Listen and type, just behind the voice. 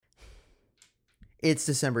It's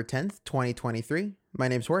December 10th, 2023. My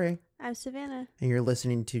name's Jorge. I'm Savannah. And you're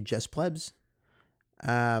listening to Just Plebs.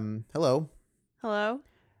 Hello. Hello.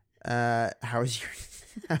 How's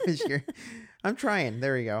your I'm trying.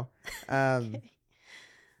 There we go. Okay.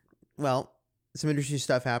 Well, some interesting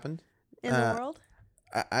stuff happened. In the world?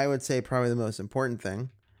 I would say probably the most important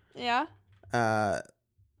thing. Yeah.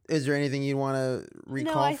 Is there anything you want to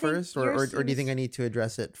recall first? Or do you think I need to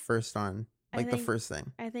address it first on the first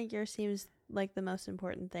thing? I think yours seems like the most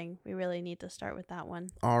important thing. We really need to start with that one.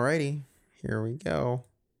 Alrighty. Here we go.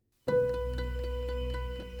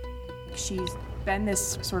 She's been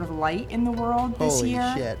this sort of light in the world this year.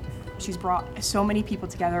 Holy shit. She's brought so many people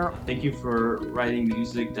together. Thank you for writing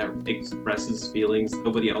music that expresses feelings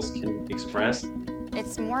nobody else can express.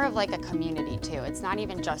 It's more of like a community too. It's not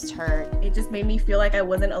even just her. It just made me feel like I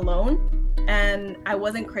wasn't alone and I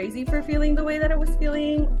wasn't crazy for feeling the way that I was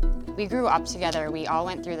feeling. We grew up together. We all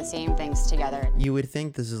went through the same things together. You would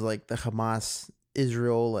think this is like the Hamas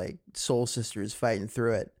Israel like soul sisters fighting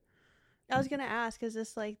through it. I was gonna ask, is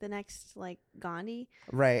this like the next like Gandhi?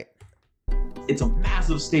 Right. It's a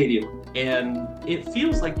massive stadium, and it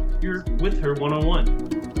feels like you're with her one-on-one.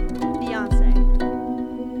 Beyonce.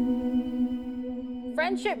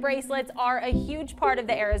 Friendship bracelets are a huge part of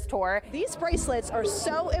the Eras Tour. These bracelets are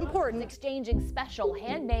so important. Exchanging special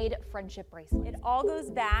handmade friendship bracelets. It all goes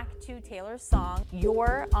back to Taylor's song,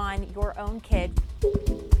 You're on Your Own Kid.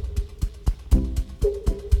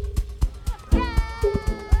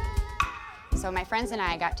 So my friends and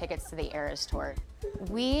I got tickets to the Eras Tour.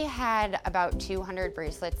 We had about 200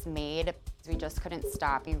 bracelets made. We just couldn't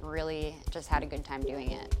stop. We really just had a good time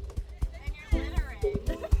doing it.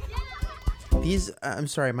 I'm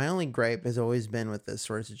sorry, my only gripe has always been with this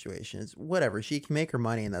sort of situation is whatever, she can make her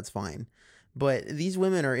money and that's fine. But these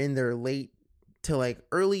women are in their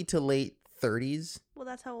early to late 30s. Well,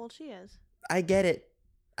 that's how old she is. I get it.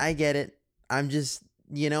 I'm just,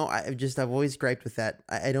 I've always griped with that.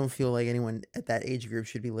 I don't feel like anyone at that age group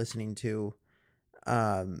should be listening to,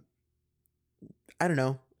 I don't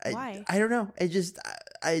know. Why? I don't know. It just,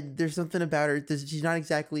 there's something about her. She's not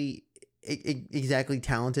exactly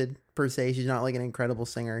talented per se. She's not like an incredible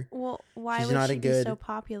singer. Well, why would she be so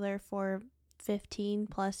popular for 15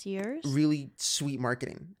 plus years? Really sweet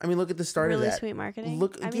marketing. I mean, look at the start of that. Really sweet marketing?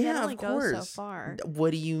 That only goes so far.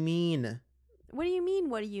 What do you mean? What do you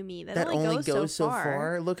mean? That only goes so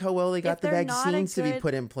far? Look how well they got the vaccines to be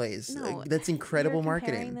put in place. No, that's incredible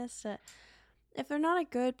marketing. If they're not a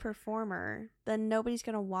good performer, then nobody's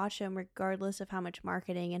going to watch them regardless of how much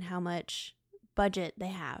marketing and how much budget they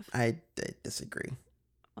have. I disagree.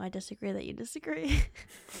 Well, I disagree that you disagree.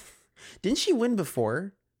 Didn't she win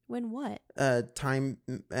before? Win what? Time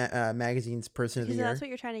Magazine's Person of the Year. That's what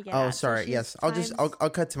you're trying to get. Oh, at. sorry. Yes, I'll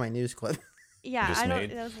cut to my news clip. Yeah,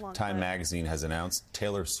 that was a long Time Magazine has announced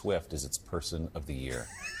Taylor Swift is its Person of the Year.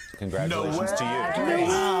 Congratulations to you.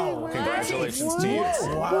 Wow. Congratulations to you.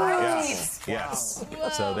 Wow. Yes.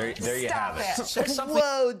 So there you have it.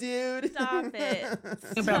 Whoa, dude. Stop it.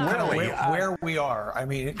 Where we are. I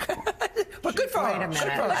mean, but good for her. Wait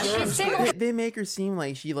a minute. They make her seem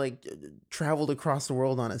like she traveled across the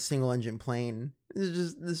world on a single engine plane.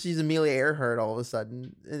 She's Amelia Earhart all of a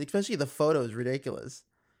sudden. And especially the photo is ridiculous.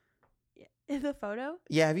 The photo?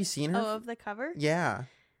 Yeah, have you seen her? Oh, of the cover? Yeah.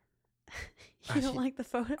 You don't like the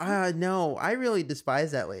photo? No, I really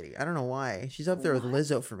despise that lady. I don't know why. She's up there with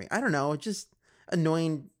Lizzo for me. I don't know. It's just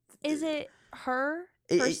annoying. Is it her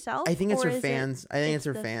herself? I think it's her fans. I think it's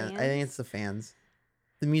her fans. I think it's the fans.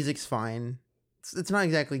 The music's fine. It's not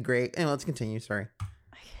exactly great. Anyway, let's continue. Sorry.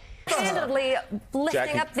 Handedly lifting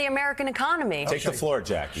Jackie, up the American economy. Take the floor,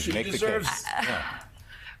 Jackie. She Make deserves- the case.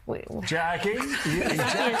 Jackie,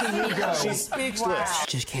 you go. She's speechless.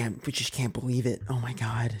 We just can't believe it. Oh my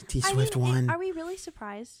God, T-Swift won. Are we really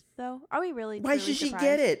surprised though? Are we really? Why should she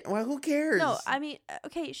get it? Well, who cares? No, I mean,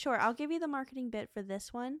 okay, sure. I'll give you the marketing bit for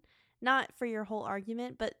this one, not for your whole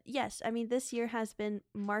argument, but yes, I mean, this year has been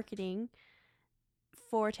marketing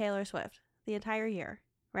for Taylor Swift the entire year,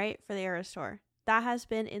 right? For the Eras Tour. That has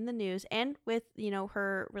been in the news, and with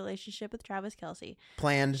her relationship with Travis Kelce.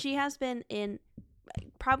 Planned. She has been in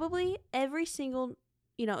probably every single,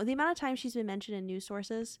 the amount of time she's been mentioned in news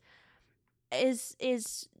sources is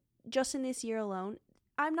just in this year alone.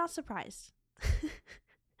 I'm not surprised.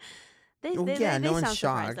 They no one's sound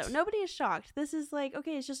shocked. Though. Nobody is shocked. This is like,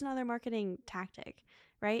 okay, it's just another marketing tactic,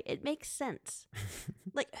 right? It makes sense.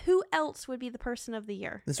 Like, who else would be the person of the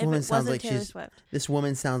year? This woman sounds like Taylor Swift? This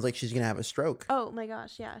woman sounds like she's gonna have a stroke. Oh my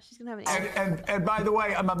gosh, yeah, she's gonna have an. And by the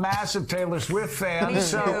way, I'm a massive Taylor Swift fan,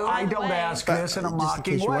 so I don't ask this in a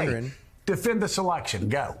mocking way. Defend the selection.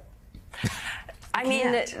 Go. I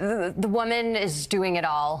mean, the woman is doing it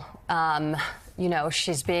all. You know,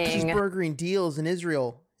 she's brokering deals in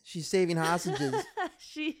Israel. She's saving hostages.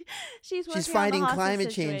 she's fighting climate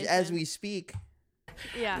change as we speak.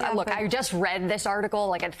 Yeah. Look, I just read this article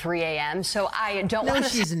like at 3 a.m. So I don't No, want to.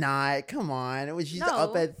 she's not. Come on. She's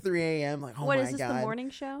up at 3 a.m. Like, oh what my is this, God. the morning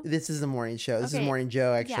show? This is the morning show. This is Okay. Morning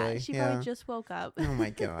Joe, actually. Yeah, she probably just woke up. Oh my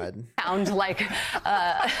God. Sound like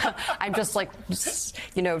I'm just like,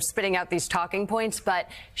 you know, spitting out these talking points, but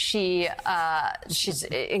she's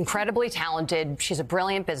incredibly talented. She's a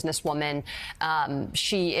brilliant businesswoman.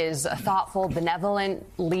 She is a thoughtful, benevolent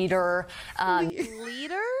leader.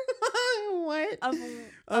 Leader? What?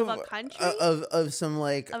 Of a country? Of some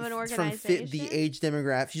like of an from organization? the age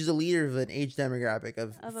demographic. She's a leader of an age demographic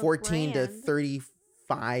of Of a 14 to brand.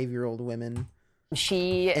 35-year-old women.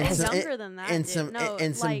 She is younger than that. And dude. some No,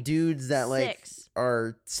 and some like dudes that like 6.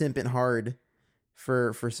 are simping hard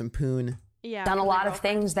for some poon. Yeah, done a lot of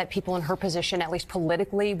things that people in her position, at least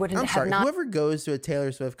politically, wouldn't I'm have sorry. not. Whoever goes to a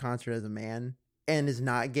Taylor Swift concert as a man and is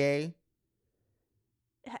not gay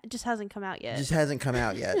just hasn't come out yet. just hasn't come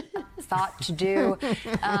out yet. Thought to do.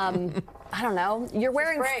 I don't know. You're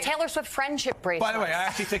wearing Taylor Swift friendship bracelets. By the way, I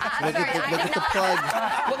actually think that's Look at the plug.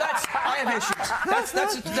 well, I have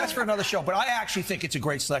issues. That's for another show. But I actually think it's a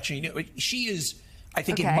great selection. You know, she is. I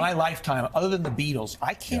think in my lifetime, other than the Beatles,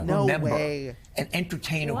 I can't remember an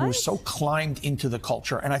entertainer who was so climbed into the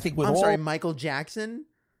culture. And I think with I'm all sorry, Michael Jackson,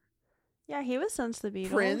 Yeah, he was since the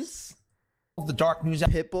Beatles. Prince, the dark news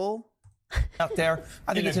Pitbull out there,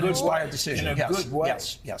 I think it's an inspired decision. In a Yes, good way.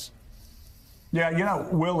 yes. Yeah, you know,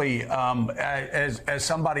 Willie, as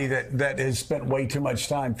somebody that has spent way too much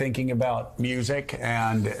time thinking about music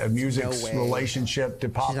and music's relationship to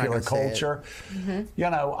popular culture, you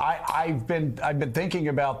know, I've been thinking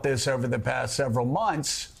about this over the past several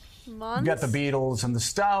months. You've got the Beatles and the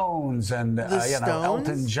Stones and you know,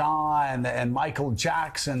 Elton John and Michael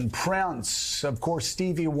Jackson, Prince, of course,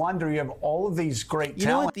 Stevie Wonder. You have all of these great You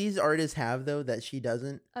know talent. what these artists have though that she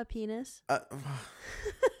doesn't? A penis. I'm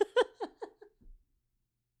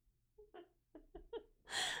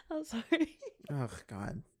sorry. Oh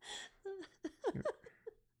God.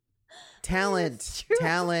 Talent.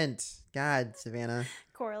 God, Savannah.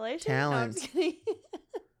 Correlation. Talent. No, I'm just kidding.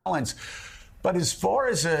 Talents. But as far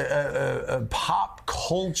as a pop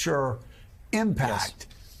culture impact,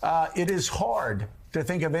 it is hard to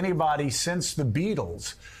think of anybody since the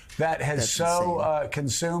Beatles that has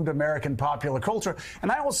consumed American popular culture.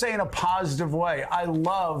 And I will say in a positive way, I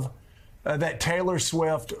love that Taylor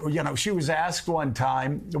Swift, you know, she was asked one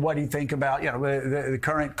time, what do you think about, you know, the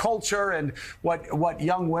current culture and what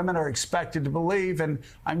young women are expected to believe? And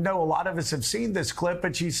I know a lot of us have seen this clip,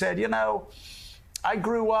 but she said, you know, I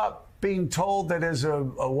grew up being told that as a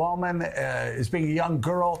woman, as being a young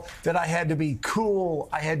girl, that I had to be cool,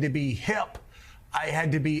 I had to be hip, I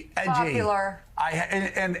had to be edgy. Popular.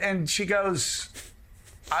 And she goes,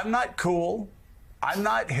 I'm not cool, I'm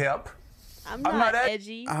not hip, I'm not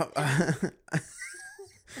edgy.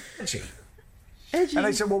 Edgy. And I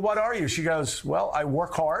said, well, what are you? She goes, well, I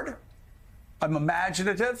work hard, I'm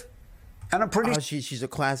imaginative, and I'm pretty... She's a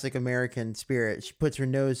classic American spirit. She puts her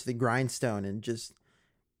nose to the grindstone and just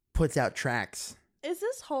puts out tracks. Is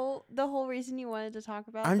this the whole reason you wanted to talk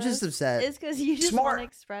about I'm this? just upset. Is because you just want to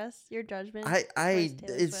express your judgment.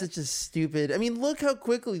 It's such a stupid. I mean, look how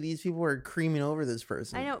quickly these people are creaming over this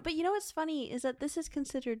person. I know, but you know what's funny is that this is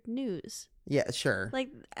considered news. Yeah, sure. Like,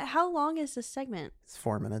 how long is this segment? It's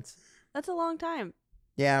 4 minutes. That's a long time.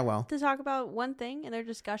 Yeah, well, To talk about one thing and they're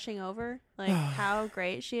just gushing over like how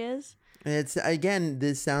great she is. it's again.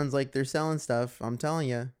 This sounds like they're selling stuff. I'm telling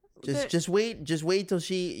you. Just wait till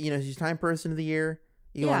she. You know, she's Time Person of the Year.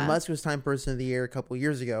 Elon Musk was Time Person of the Year a couple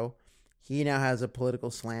years ago. He now has a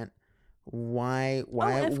political slant. Why will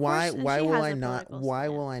I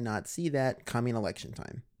not see that coming election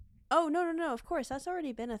time? Oh, no. Of course. That's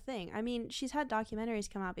already been a thing. I mean, she's had documentaries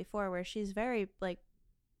come out before where she's very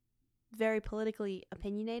politically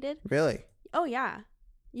opinionated. Really? Oh, yeah.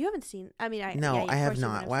 You haven't seen... I mean, I have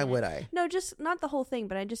not. Why would I? No, just not the whole thing,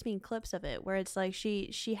 but I just mean clips of it where it's like she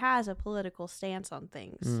has a political stance on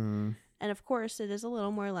things. Mm. And of course, it is a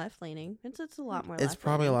little more left-leaning. It's a lot more It's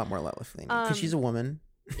probably a lot more left-leaning because she's a woman.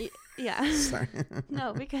 Yeah. Sorry.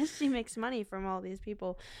 No, because she makes money from all these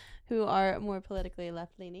people who are more politically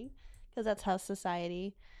left-leaning because that's how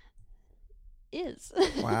society is.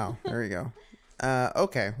 Wow. There you go.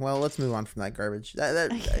 Okay, well, let's move on from that garbage.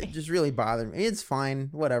 That just really bothered me. It's fine,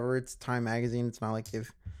 whatever. It's Time Magazine. It's not like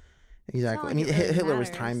they've exactly. Like I mean, it really Hitler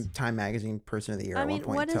was matters. Time Magazine Person of the Year I at mean, one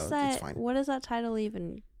point. what is so that? It's fine. What does that title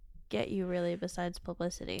even get you really besides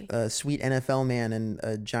publicity? A sweet NFL man and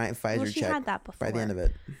a giant Pfizer she check had that by the end before.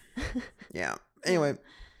 of it. Yeah. Anyway,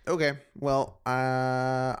 okay. Well,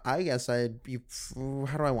 I guess how do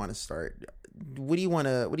I want to start? What do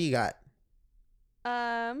you got?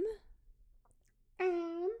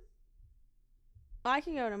 Well, I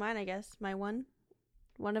can go to mine, I guess. My one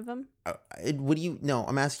of them.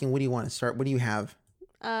 I'm asking, what do you want to start? What do you have?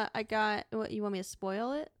 I got, what, you want me to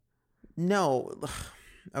spoil it? No.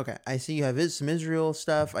 Okay, I see you have some Israel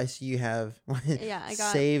stuff. I see you have Yeah, I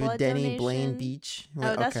got Save blood Denny donation. Blaine Beach. Oh,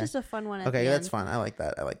 that's Okay. just a fun one. At Okay, the that's end. fun. I like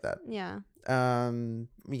that. Yeah.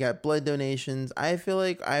 We got blood donations. I feel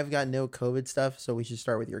like I've got no COVID stuff, so we should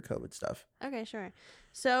start with your COVID stuff. Okay, sure.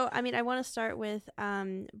 So, I mean, I want to start with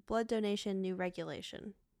blood donation new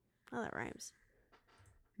regulation. Oh, that rhymes.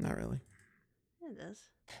 Not really. It does.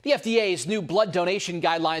 The FDA's new blood donation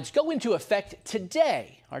guidelines go into effect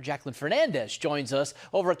today. Our Jacqueline Fernandez joins us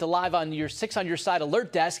over at the Live on Your 6 on Your Side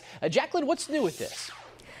alert desk. Jacqueline, what's new with this?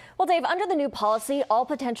 Well, Dave, under the new policy, all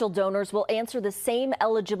potential donors will answer the same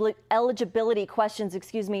eligibility questions,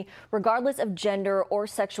 regardless of gender or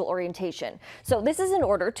sexual orientation. So this is in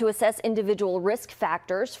order to assess individual risk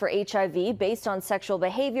factors for HIV based on sexual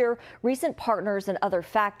behavior, recent partners, and other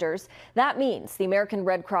factors. That means the American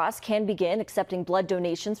Red Cross can begin accepting blood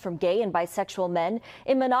donations from gay and bisexual men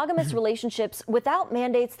in monogamous relationships without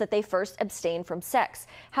mandates that they first abstain from sex.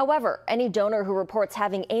 However, any donor who reports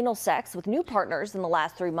having anal sex with new partners in the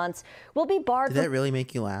last 3 months will be barred. Did that really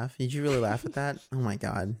make you laugh? Did you really laugh at that? Oh my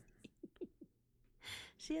God.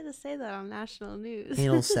 She had to say that on national news.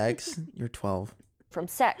 Anal sex? You're 12. From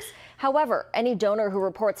sex. However, any donor who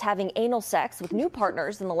reports having anal sex with new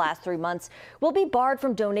partners in the last 3 months will be barred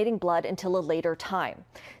from donating blood until a later time.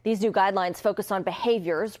 These new guidelines focus on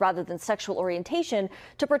behaviors rather than sexual orientation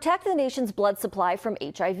to protect the nation's blood supply from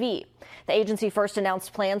HIV. The agency first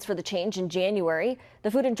announced plans for the change in January.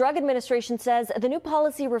 The Food and Drug Administration says the new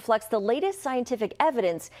policy reflects the latest scientific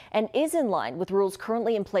evidence and is in line with rules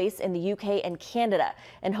currently in place in the UK and Canada,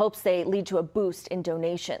 and hopes they lead to a boost in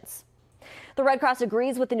donations. The Red Cross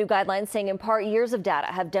agrees with the new guidelines, saying in part years of data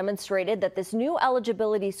have demonstrated that this new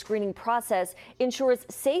eligibility screening process ensures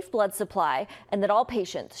safe blood supply and that all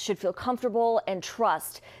patients should feel comfortable and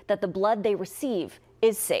trust that the blood they receive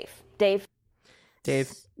is safe. Dave,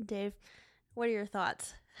 what are your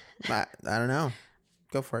thoughts? I don't know.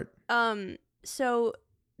 Go for it. So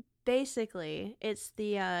basically, it's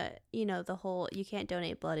the the whole you can't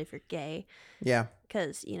donate blood if you're gay. Yeah.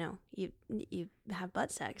 Because you have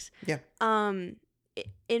butt sex. Yeah.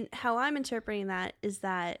 In how I'm interpreting that is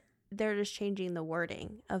that they're just changing the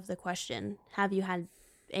wording of the question. Have you had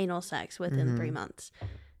anal sex within 3 months?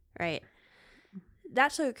 Right.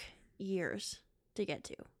 That took years to get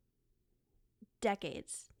to.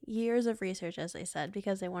 Decades. Years of research, as they said,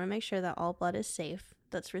 because they want to make sure that all blood is safe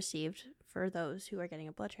that's received for those who are getting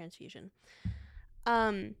a blood transfusion.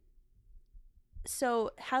 So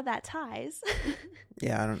how that ties go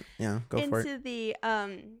for it. into the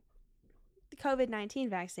COVID-19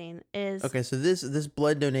 vaccine is Okay, so this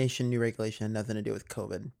blood donation new regulation had nothing to do with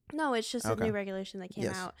COVID. no, it's just a new regulation that came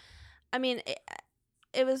out. I mean,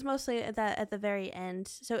 it was mostly at the very end.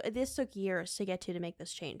 So this took years to get to make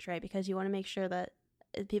this change, right? Because you want to make sure that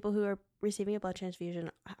people who are receiving a blood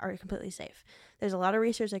transfusion are completely safe. There's a lot of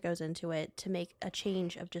research that goes into it to make a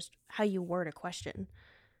change of just how you word a question,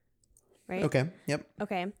 right? Okay. Yep.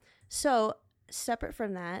 Okay. So separate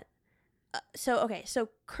from that, so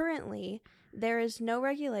currently there is no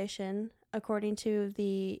regulation according to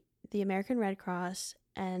the American Red Cross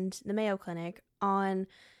and the Mayo Clinic on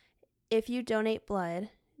if you donate blood,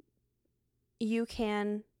 you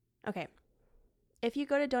can, if you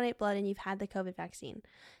go to donate blood and you've had the COVID vaccine,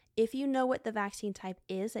 if you know what the vaccine type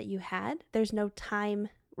is that you had, there's no time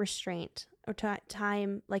restraint or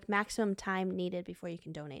time, like maximum time needed before you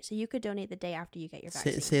can donate. So you could donate the day after you get your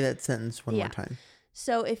vaccine. Say that sentence one more time.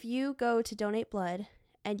 So if you go to donate blood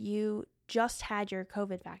and you just had your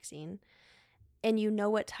COVID vaccine and you know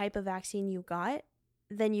what type of vaccine you got,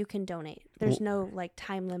 then you can donate. There's no like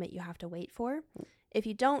time limit you have to wait for. If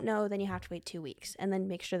you don't know, then you have to wait 2 weeks and then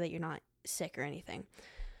make sure that you're not sick or anything.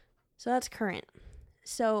 So that's current.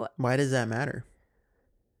 So why does that matter?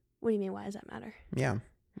 What do you mean? Why does that matter? Yeah.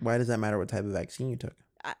 Why does that matter what type of vaccine you took?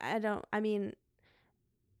 I don't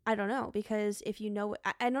know, because if you know,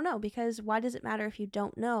 I don't know, because why does it matter if you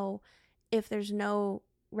don't know if there's no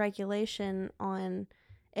regulation on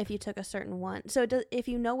if you took a certain one? So if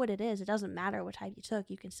you know what it is, it doesn't matter what type you took,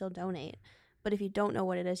 you can still donate. But if you don't know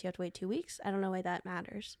what it is, you have to wait 2 weeks. I don't know why that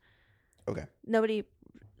matters. Okay. No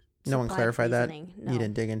one clarified reasoning. that? No. You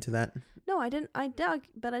didn't dig into that? No, I didn't. I dug,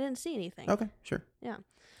 but I didn't see anything. Okay, sure. Yeah.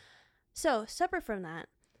 So, separate from that,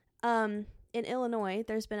 in Illinois,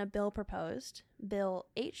 there's been a bill proposed, Bill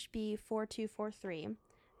HB 4243,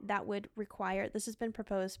 that would require, this has been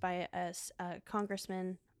proposed by a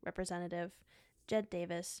Congressman Representative Jed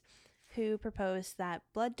Davis, who proposed that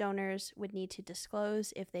blood donors would need to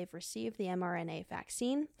disclose if they've received the mRNA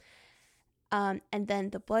vaccine, and then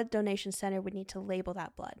the blood donation center would need to label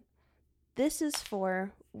that blood. This is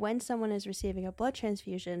for when someone is receiving a blood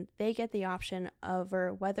transfusion, they get the option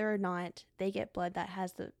over whether or not they get blood that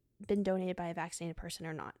has been donated by a vaccinated person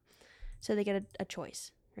or not. So they get a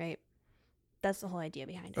choice, right? That's the whole idea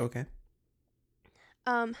behind it. Okay.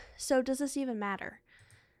 So does this even matter?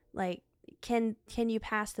 Like, can you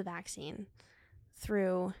pass the vaccine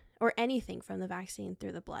through, or anything from the vaccine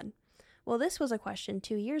through the blood? Well, this was a question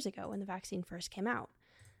 2 years ago when the vaccine first came out.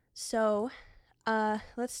 So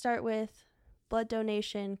let's start with blood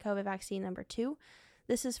donation COVID vaccine number 2.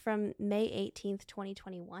 This is from May 18th,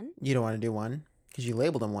 2021. You don't want to do 1? Because you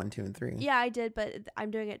labeled them 1, 2, and 3. Yeah, I did, but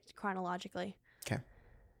I'm doing it chronologically. Okay.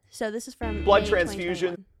 So this is from blood May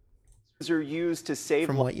transfusions are used to save.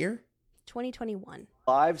 From what year? 2021.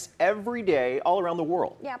 Lives every day all around the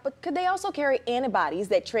world. Yeah, but could they also carry antibodies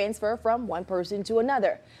that transfer from one person to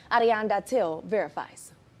another? Ariane Datil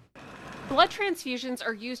verifies. Blood transfusions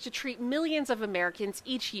are used to treat millions of Americans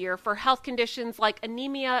each year for health conditions like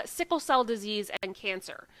anemia, sickle cell disease, and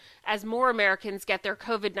cancer. As more Americans get their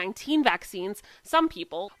COVID-19 vaccines, some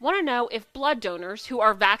people want to know if blood donors who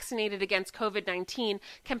are vaccinated against COVID-19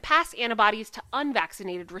 can pass antibodies to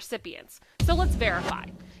unvaccinated recipients. So let's verify.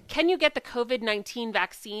 Can you get the COVID-19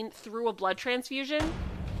 vaccine through a blood transfusion?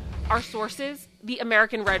 Our sources, the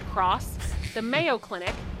American Red Cross, the Mayo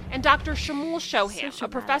Clinic, and Dr. Shamul Shoham, a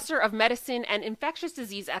professor of medicine and infectious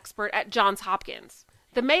disease expert at Johns Hopkins.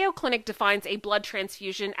 The Mayo Clinic defines a blood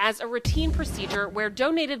transfusion as a routine procedure where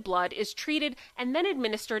donated blood is treated and then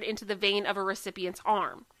administered into the vein of a recipient's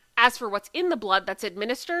arm. As for what's in the blood that's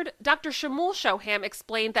administered, Dr. Shamul Shoham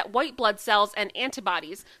explained that white blood cells and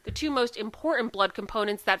antibodies, the two most important blood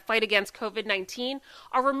components that fight against COVID-19,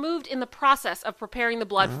 are removed in the process of preparing the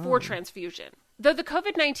blood for transfusion. Though the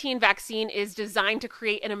COVID-19 vaccine is designed to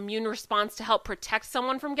create an immune response to help protect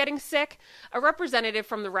someone from getting sick, a representative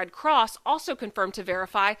from the Red Cross also confirmed to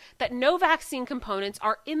Verify that no vaccine components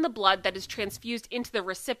are in the blood that is transfused into the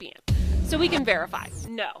recipient. So we can verify,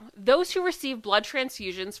 no, those who receive blood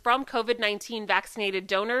transfusions from COVID-19 vaccinated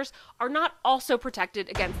donors are not also protected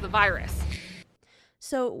against the virus.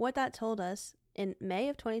 So what that told us in May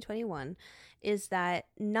of 2021 is that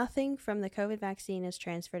nothing from the COVID vaccine is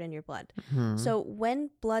transferred in your blood. Mm-hmm. So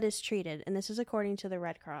when blood is treated, and this is according to the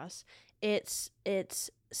Red Cross, it's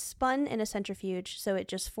spun in a centrifuge, so it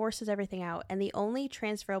just forces everything out. And the only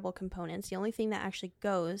transferable components, the only thing that actually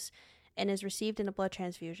goes and is received in a blood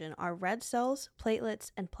transfusion are red cells,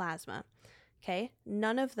 platelets, and plasma. Okay?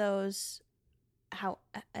 None of those, how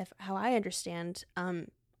I understand,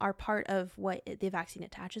 are part of what the vaccine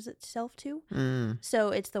attaches itself to. So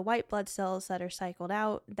it's the white blood cells that are cycled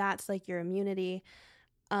out. That's like your immunity,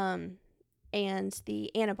 and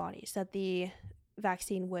the antibodies that the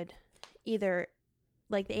vaccine would either,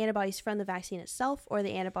 like the antibodies from the vaccine itself or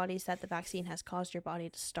the antibodies that the vaccine has caused your body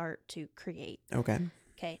to start to create. Okay.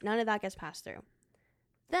 Okay, none of that gets passed through.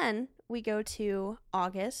 Then we go to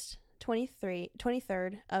August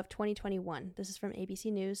 23rd of 2021. This is from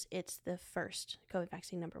ABC News. It's the first COVID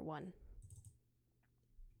vaccine number 1.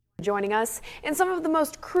 Joining us in some of the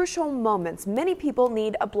most crucial moments, many people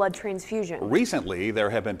need a blood transfusion. Recently,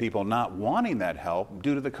 there have been people not wanting that help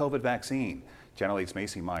due to the COVID vaccine. Channel 8's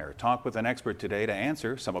Macy Meyer talked with an expert today to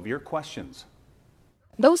answer some of your questions.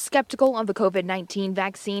 Those skeptical of the COVID-19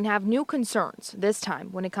 vaccine have new concerns, this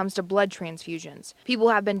time when it comes to blood transfusions. People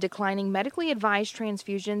have been declining medically advised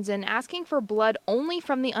transfusions and asking for blood only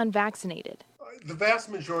from the unvaccinated. The vast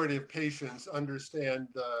majority of patients understand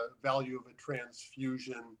the value of a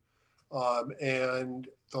transfusion, and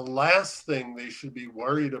the last thing they should be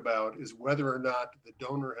worried about is whether or not the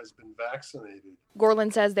donor has been vaccinated.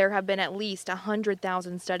 Gorlin says there have been at least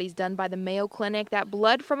 100,000 studies done by the Mayo Clinic that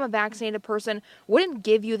blood from a vaccinated person wouldn't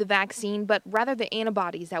give you the vaccine, but rather the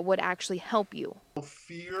antibodies that would actually help you.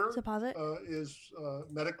 Fear is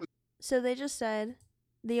medically. So they just said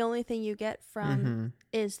the only thing you get from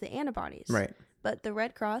is the antibodies. Right. But the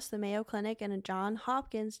Red Cross, the Mayo Clinic, and a Johns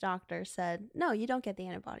Hopkins doctor said, no, you don't get the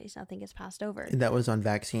antibodies. Nothing gets passed over. And that was on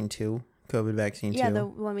vaccine 2, COVID vaccine 2. Yeah, the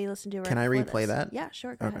one we listened to. Can I replay that? Yeah,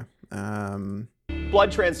 sure. Go ahead.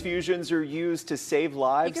 Blood transfusions are used to save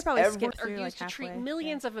lives. You could probably skip through, are used like to treat halfway.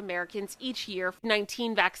 millions of Americans each year.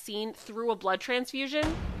 19 vaccine through a blood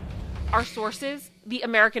transfusion. Our sources, the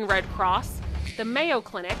American Red Cross, the Mayo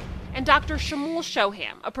Clinic, and Dr. Shmuel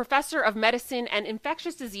Shoham, a professor of medicine and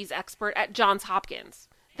infectious disease expert at Johns Hopkins.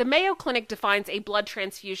 The Mayo Clinic defines a blood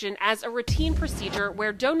transfusion as a routine procedure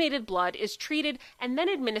where donated blood is treated and then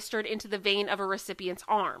administered into the vein of a recipient's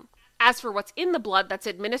arm. As for what's in the blood that's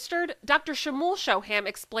administered, Dr. Shmuel Shoham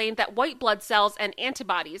explained that white blood cells and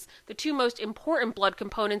antibodies, the two most important blood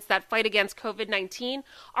components that fight against COVID-19,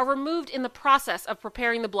 are removed in the process of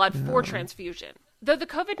preparing the blood for transfusion. Though the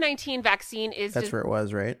COVID-19 vaccine is... That's where it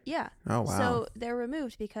was, right? Yeah. Oh, wow. So they're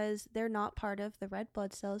removed because they're not part of the red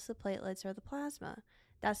blood cells, the platelets, or the plasma.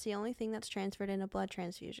 That's the only thing that's transferred in a blood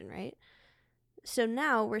transfusion, right? So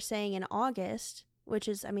now we're saying in August, which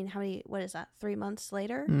is, what is that, 3 months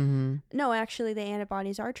later? Mm-hmm. No, actually, the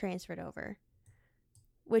antibodies are transferred over,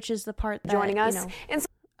 which is the part that, Joining us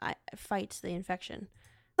fights the infection.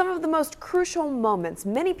 Some of the most crucial moments.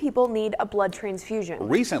 Many people need a blood transfusion.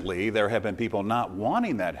 Recently, there have been people not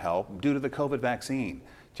wanting that help due to the COVID vaccine.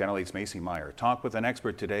 Channel 8's Macy Meyer talked with an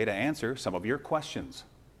expert today to answer some of your questions.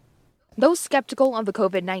 Those skeptical of the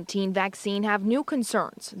COVID-19 vaccine have new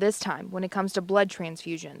concerns, this time when it comes to blood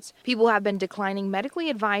transfusions. People have been declining medically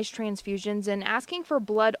advised transfusions and asking for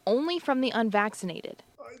blood only from the unvaccinated.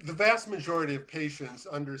 The vast majority of patients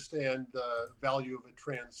understand the value of a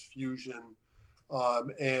transfusion,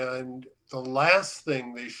 and the last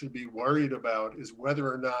thing they should be worried about is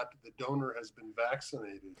whether or not the donor has been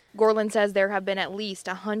vaccinated. Gorlin says there have been at least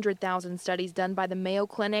 100,000 studies done by the Mayo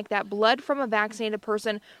Clinic that blood from a vaccinated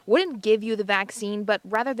person wouldn't give you the vaccine, but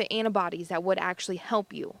rather the antibodies that would actually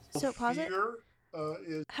help you. So pause it.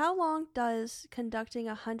 How long does conducting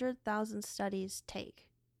 100,000 studies take?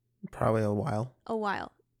 Probably a while. A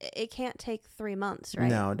while. It can't take 3 months, right?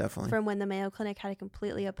 No, definitely. From when the Mayo Clinic had a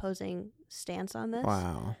completely opposing stance on this.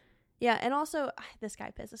 Wow. Yeah, and also, this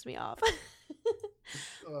guy pisses me off.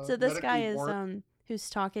 So this guy is, who's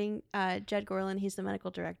talking, Jed Gorlin, he's the medical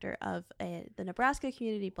director of the Nebraska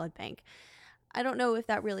Community Blood Bank. I don't know if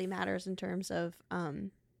that really matters in terms of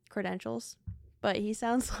credentials, but he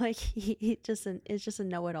sounds like he just is just a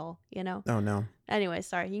know-it-all, you know? Oh, no. Anyway,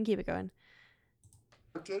 sorry, you can keep it going.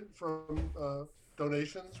 From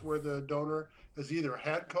donations where the donor has either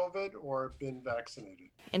had COVID or been vaccinated.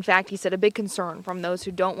 In fact, he said a big concern from those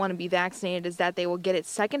who don't want to be vaccinated is that they will get it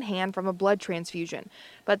secondhand from a blood transfusion.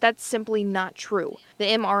 But that's simply not true. The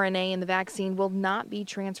mRNA in the vaccine will not be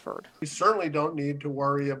transferred. We certainly don't need to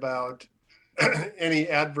worry about any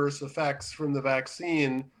adverse effects from the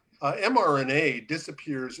vaccine. mRNA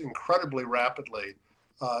disappears incredibly rapidly.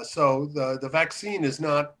 So the vaccine is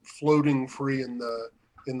not floating free in the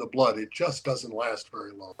blood. It just doesn't last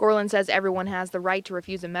very long. Gorlin says everyone has the right to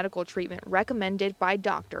refuse a medical treatment recommended by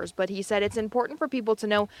doctors, but he said it's important for people to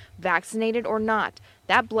know, vaccinated or not,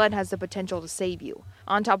 that blood has the potential to save you.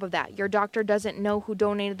 On top of that, your doctor doesn't know who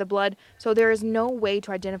donated the blood, so there is no way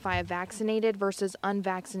to identify a vaccinated versus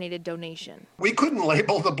unvaccinated donation. We couldn't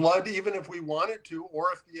label the blood even if we wanted to,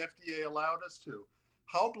 or if the FDA allowed us to.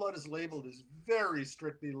 How blood is labeled is very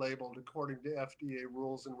strictly labeled according to FDA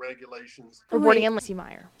rules and regulations. Reporting in Macy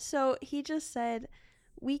Meyer. So he just said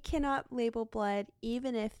we cannot label blood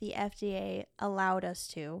even if the FDA allowed us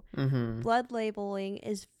to. Mm-hmm. Blood labeling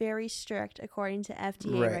is very strict according to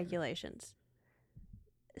FDA regulations.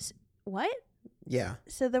 What? Yeah.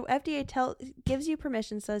 So the FDA gives you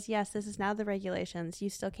permission, says, yes, this is now the regulations. You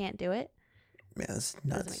still can't do it? Yeah, that's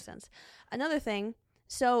nuts. Doesn't make sense. Another thing,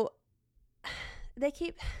 so...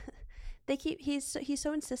 he's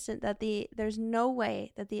so insistent that there's no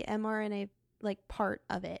way that the mRNA part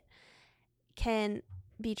of it can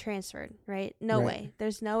be transferred, right? No way.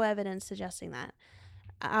 There's no evidence suggesting that.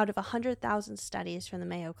 Out of 100,000 studies from the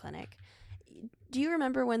Mayo Clinic. Do you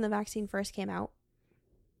remember when the vaccine first came out?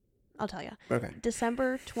 I'll tell you. Okay.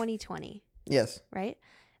 December 2020. Yes. Right?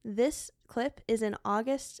 This clip is in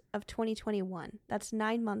August of 2021. That's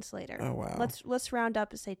 9 months later. Oh, wow. Let's round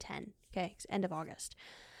up and say 10. Okay, it's end of August.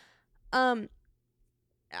 I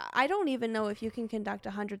don't even know if you can conduct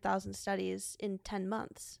 100,000 studies in 10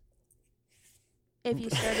 months. If you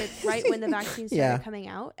started right when the vaccine started coming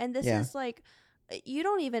out. And this is you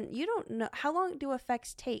don't know, how long do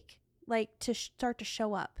effects take, to start to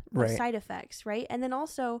show up? Side effects, right? And then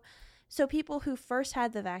also, so people who first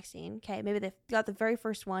had the vaccine, okay, maybe they got the very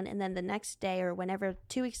first one, and then the next day or whenever,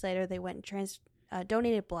 2 weeks later, they went and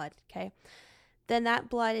donated blood, okay? Then that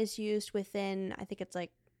blood is used within, I think it's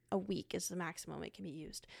a week is the maximum it can be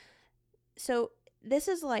used. So this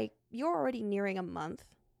is you're already nearing a month.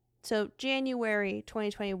 So January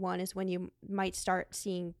 2021 is when you might start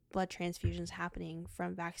seeing blood transfusions happening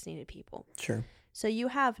from vaccinated people. Sure. So you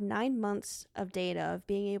have 9 months of data of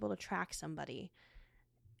being able to track somebody.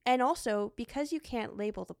 And also, because you can't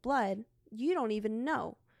label the blood, you don't even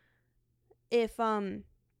know.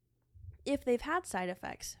 if they've had side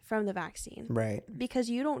effects from the vaccine. Right. Because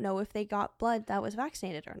you don't know if they got blood that was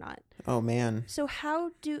vaccinated or not. Oh man. So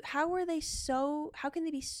how can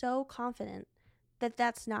they be so confident that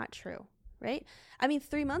that's not true, right? I mean,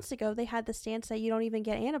 3 months ago they had the stance that you don't even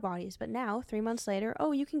get antibodies, but now 3 months later,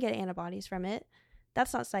 oh, you can get antibodies from it.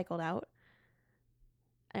 That's not cycled out.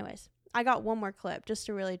 Anyways, I got one more clip just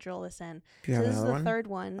to really drill this in. Do you have this is another the one? third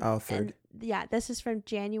one. Oh, third. And yeah, this is from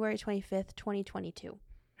January 25th, 2022.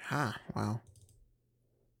 Wow.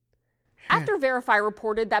 After Verify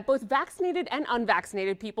reported that both vaccinated and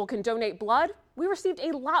unvaccinated people can donate blood, we received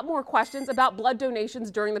a lot more questions about blood donations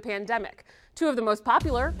during the pandemic. Two of the most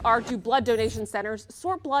popular are, do blood donation centers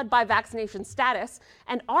sort blood by vaccination status?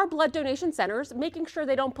 And are blood donation centers making sure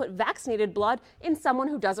they don't put vaccinated blood in someone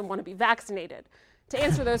who doesn't want to be vaccinated? To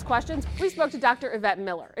answer those questions, we spoke to Dr. Yvette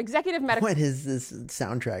Miller, executive medical. What is this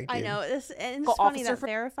soundtrack, dude? I know this, and it's funny that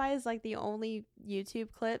Verify is like the only YouTube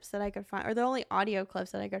clips that I could find, or the only audio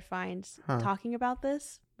clips that I could find talking about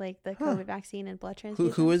this, like the COVID vaccine and blood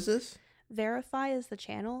transfusion. Who is this? Verify is the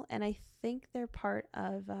channel, and I think they're part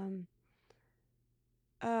of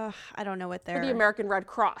I don't know what they're. The American Red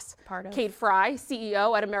Cross. Part of. Kate Fry,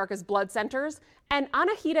 CEO at America's Blood Centers, and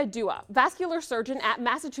Anahita Dua, vascular surgeon at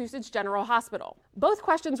Massachusetts General Hospital. Both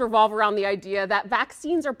questions revolve around the idea that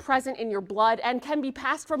vaccines are present in your blood and can be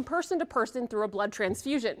passed from person to person through a blood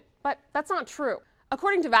transfusion. But that's not true.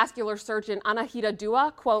 According to vascular surgeon Anahita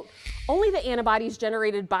Dua, quote, only the antibodies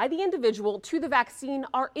generated by the individual to the vaccine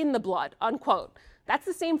are in the blood, unquote. That's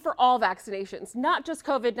the same for all vaccinations, not just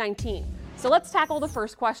COVID-19. So let's tackle the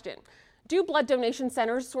first question. Do blood donation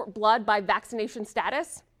centers sort blood by vaccination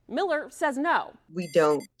status? Miller says no. We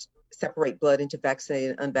don't separate blood into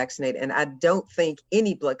vaccinated and unvaccinated, and I don't think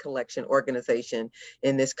any blood collection organization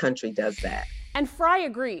in this country does that. And Fry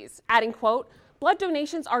agrees, adding, quote, blood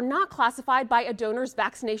donations are not classified by a donor's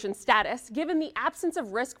vaccination status, given the absence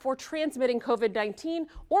of risk for transmitting COVID-19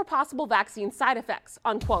 or possible vaccine side effects,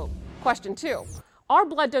 unquote. Question 2, are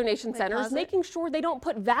blood donation centers making sure they don't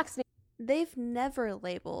put vaccine? They've never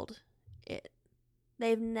labeled it.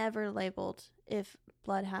 They've never labeled if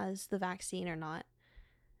blood has the vaccine or not.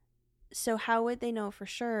 So how would they know for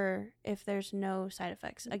sure if there's no side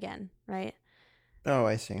effects again, right? Oh,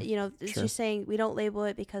 I see. You know, it's just saying we don't label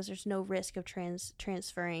it because there's no risk of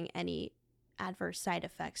transferring any adverse side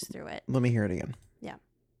effects through it. Let me hear it again. Yeah.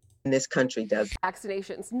 In this country does.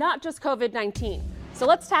 Vaccinations, not just COVID-19. So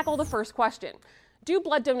let's tackle the first question. Do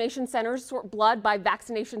blood donation centers sort blood by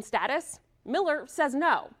vaccination status? Miller says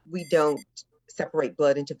no. We don't separate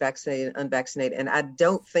blood into vaccinated and unvaccinated, and I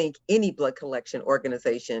don't think any blood collection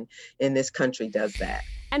organization in this country does that.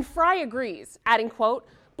 And Fry agrees, adding, quote,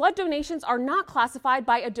 blood donations are not classified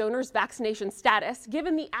by a donor's vaccination status,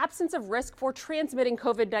 given the absence of risk for transmitting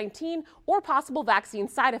COVID-19 or possible vaccine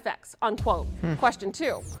side effects, unquote. Question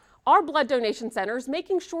 2, are blood donation centers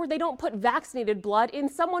making sure they don't put vaccinated blood in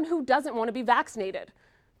someone who doesn't want to be vaccinated?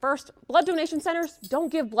 First, blood donation centers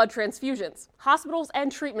don't give blood transfusions. Hospitals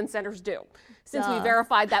and treatment centers do. Since we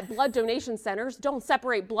verified that blood donation centers don't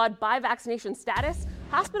separate blood by vaccination status,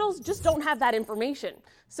 hospitals just don't have that information.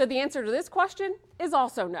 So the answer to this question is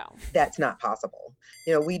also no. That's not possible.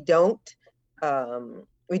 You know, we don't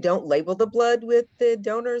label the blood with the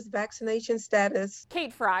donor's vaccination status.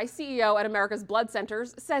 Kate Fry, CEO at America's Blood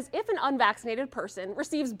Centers, says if an unvaccinated person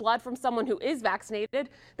receives blood from someone who is vaccinated,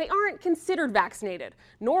 they aren't considered vaccinated,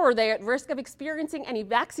 nor are they at risk of experiencing any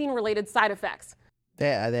vaccine-related side effects. They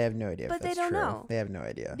have no idea. But they don't know. They have no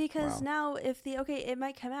idea. Because now if it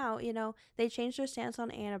might come out, you know, they changed their stance on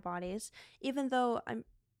antibodies, even though I'm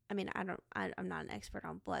not an expert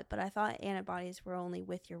on blood, but I thought antibodies were only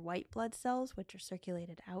with your white blood cells, which are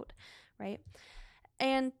circulated out, right?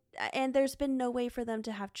 And there's been no way for them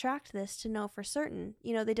to have tracked this to know for certain.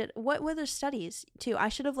 You know, they did, what were their studies too? I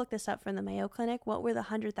should have looked this up from the Mayo Clinic. What were the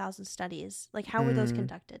 100,000 studies? Like, how were those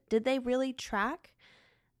conducted? Did they really track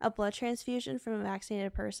a blood transfusion from a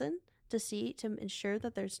vaccinated person to ensure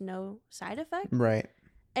that there's no side effect? Right.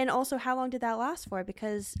 And also, how long did that last for?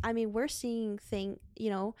 Because, I mean, we're seeing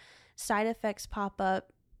side effects pop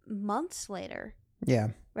up months later. Yeah.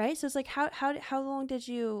 Right? So it's like, how long did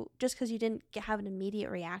you, just because you didn't have an immediate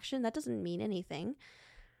reaction, that doesn't mean anything.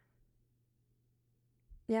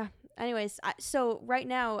 Yeah. Anyways, so right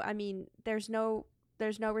now, I mean, there's no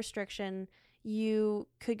restriction. You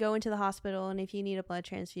could go into the hospital, and if you need a blood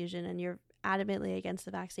transfusion and you're adamantly against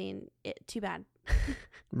the vaccine, too bad.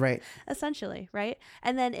 Right. Essentially, right?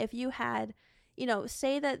 And then if you had,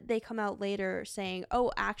 say that they come out later saying,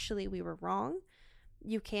 oh, actually, we were wrong.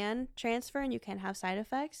 You can transfer and you can have side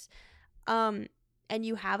effects. And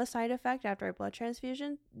you have a side effect after a blood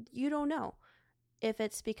transfusion, you don't know. if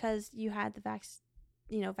it's because you had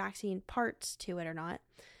the vaccine parts to it or not.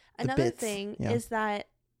 The Another bits, thing yeah. is that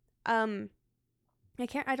I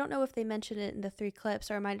don't know if they mentioned it in the 3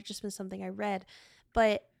 clips, or it might have just been something I read,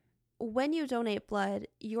 but when you donate blood,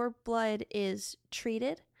 your blood is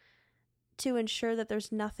treated to ensure that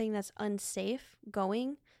there's nothing that's unsafe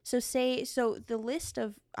going. So the list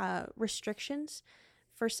of restrictions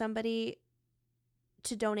for somebody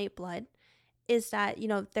to donate blood is that,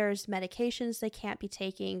 there's medications they can't be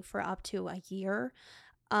taking for up to a year.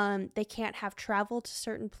 They can't have travel to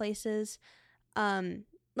certain places.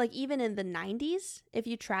 Like even in the 90s, if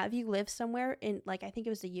you live somewhere in, like, I think it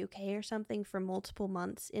was the UK or something for multiple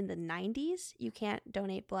months in the 90s, you can't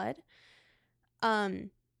donate blood.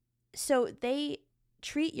 So they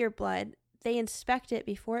treat your blood, they inspect it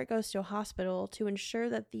before it goes to a hospital to ensure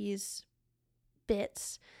that these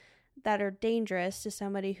bits that are dangerous to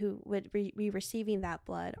somebody who would be receiving that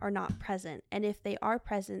blood are not present. And if they are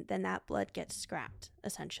present, then that blood gets scrapped,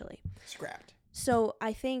 essentially. Scrapped. So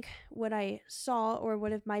I think what I saw, or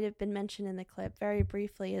what might have been mentioned in the clip very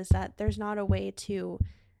briefly, is that there's not a way to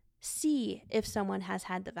see if someone has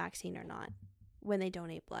had the vaccine or not when they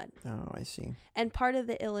donate blood. Oh, I see. And part of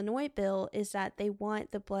the Illinois bill is that they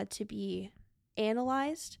want the blood to be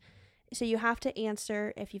analyzed. So you have to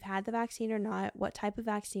answer if you've had the vaccine or not, what type of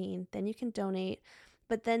vaccine, then you can donate.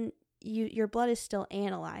 But then your blood is still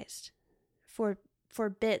analyzed for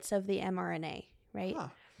bits of the mRNA, right? Huh.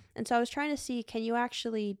 And so I was trying to see, can you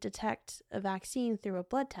actually detect a vaccine through a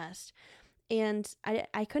blood test? And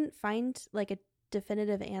I couldn't find like a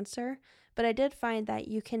definitive answer, but I did find that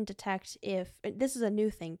you can detect if, this is a new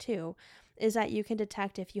thing too, is that you can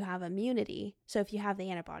detect if you have immunity. So if you have the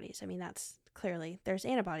antibodies, I mean, that's clearly, there's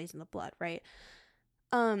antibodies in the blood, right?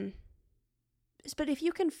 But if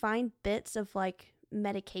you can find bits of like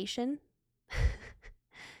medication,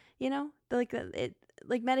 like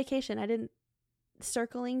medication, I didn't,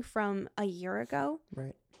 circling from a year ago,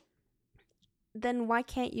 right? Then why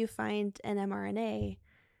can't you find an mRNA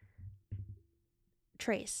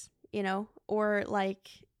trace, or like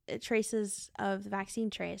traces of the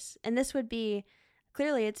vaccine trace? And this would be,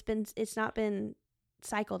 clearly it's not been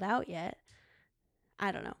cycled out yet.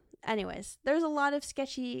 I don't know. Anyways, there's a lot of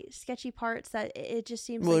sketchy parts that it just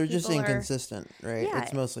seems well, like they're just inconsistent, right? Yeah,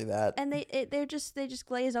 it's mostly that, and they just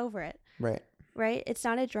glaze over it, right? It's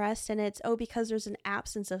not addressed, and it's, because there's an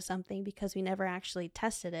absence of something because we never actually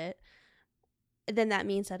tested it, then that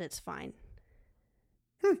means that it's fine.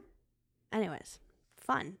 Anyways,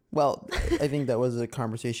 fun. Well, I think that was a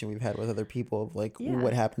conversation we've had with other people of like,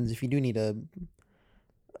 what happens if you do need a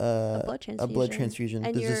blood transfusion?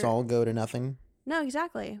 Does this all go to nothing? No,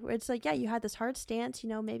 exactly. It's like, you had this hard stance,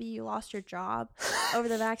 maybe you lost your job over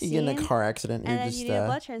the vaccine. You get in a car accident, and then you need a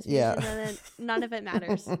blood transfusion, and then none of it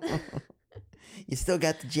matters. You still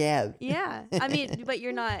got the jab. Yeah. I mean, but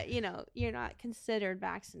you're not, you're not considered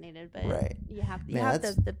vaccinated, but right. you have Man,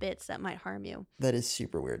 the bits that might harm you. That is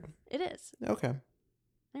super weird. It is. Okay.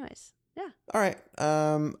 Anyways, yeah. All right.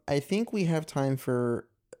 I think we have time for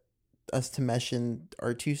us to mention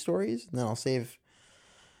our 2 stories, and then I'll save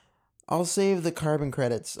the carbon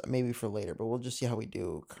credits maybe for later, but we'll just see how we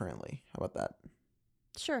do currently. How about that?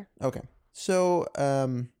 Sure. Okay. So, let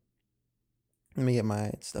me get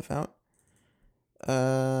my stuff out.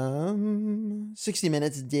 60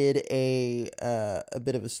 Minutes did a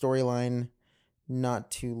bit of a storyline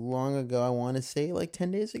not too long ago. I want to say like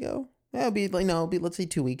 10 days ago. Yeah, let's say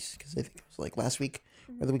 2 weeks, because I think it was like last week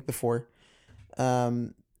or the week before.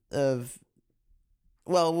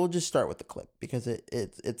 We'll just start with the clip because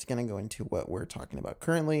it's gonna go into what we're talking about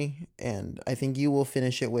currently, and I think you will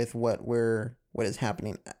finish it with what is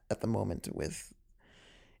happening at the moment with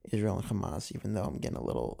Israel and Hamas, even though I'm getting a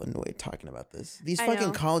little annoyed talking about this. These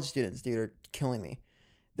fucking college students, dude, are killing me.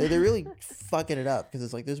 They're really fucking it up, because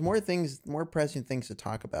it's like there's more pressing things to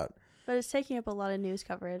talk about. But it's taking up a lot of news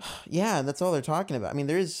coverage. Yeah, and that's all they're talking about. I mean,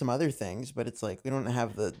 there is some other things, but it's like we don't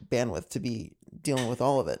have the bandwidth to be dealing with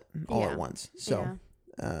all of it all at once. So,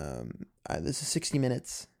 this is 60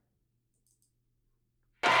 Minutes.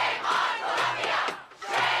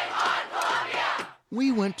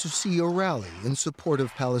 We went to see a rally in support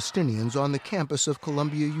of Palestinians on the campus of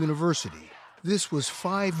Columbia University. This was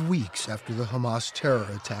 5 weeks after the Hamas terror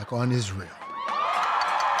attack on Israel.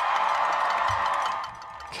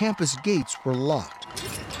 Campus gates were locked.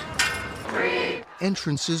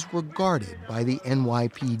 Entrances were guarded by the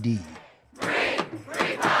NYPD.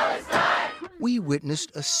 We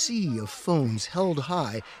witnessed a sea of phones held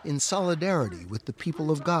high in solidarity with the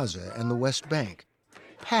people of Gaza and the West Bank.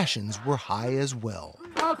 Passions were high as well.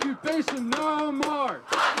 Occupation no more!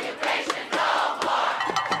 Occupation no more!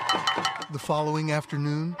 The following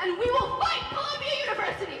afternoon, and we will fight Columbia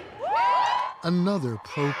University! another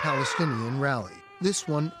pro-Palestinian rally, this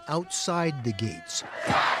one outside the gates.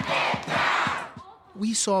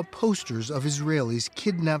 We saw posters of Israelis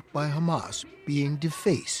kidnapped by Hamas being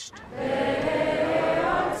defaced.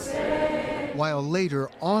 While later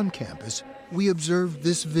on campus, we observed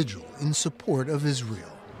this vigil in support of Israel.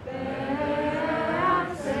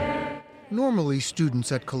 Normally,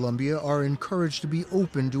 students at Columbia are encouraged to be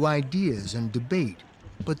open to ideas and debate,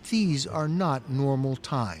 but these are not normal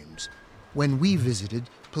times. When we visited,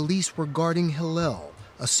 police were guarding Hillel,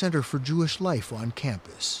 a center for Jewish life on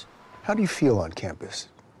campus. How do you feel on campus?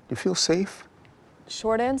 Do you feel safe?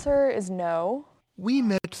 Short answer is no. We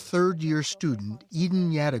met third-year student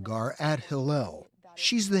Eden Yadigar at Hillel.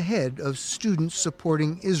 She's the head of Students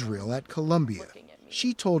Supporting Israel at Columbia.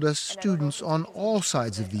 She told us students on all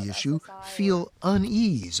sides of the issue feel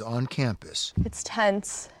unease on campus. It's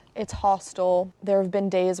tense. It's hostile. There have been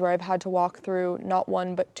days where I've had to walk through not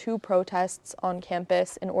one but two protests on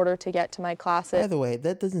campus in order to get to my classes. By the way,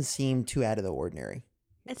 that doesn't seem too out of the ordinary.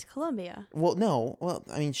 It's Columbia. Well, no. Well,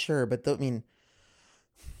 I mean, sure, but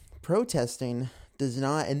protesting does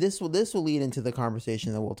not, and this will lead into the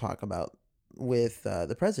conversation that we'll talk about with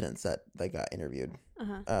the presidents that got interviewed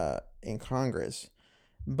in Congress.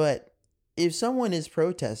 But if someone is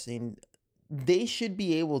protesting, they should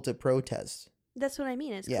be able to protest. That's what I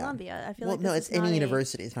mean. It's Columbia. I feel like no, it's any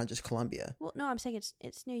university. It's not just Columbia. Well, no, I'm saying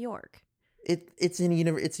it's New York. It's a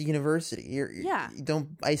university. You don't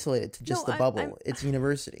isolate it to just the bubble. It's a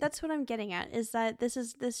university. That's what I'm getting at. Is that this well,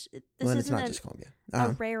 isn't it's not just Columbia. A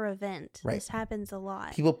rare event. Right. This happens a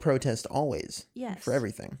lot. People protest always. Yes. For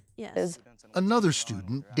everything. Yes. Another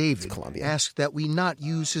student, David, asked that we not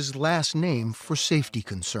use his last name for safety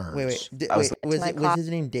concerns. Was his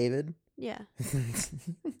name David? Yeah.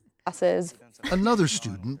 Another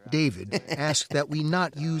student, David, asked that we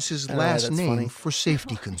not use his last name for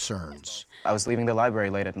safety concerns. I was leaving the library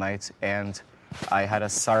late at night, and I had a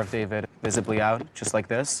Star of David visibly out, just like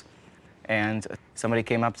this. And somebody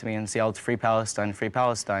came up to me and yelled, "Free Palestine, free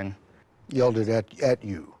Palestine." Yelled it at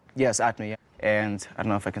you? Yes, at me. And I don't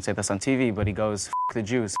know if I can say this on TV, but he goes, "F the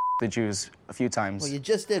Jews, f the Jews," a few times. Well, you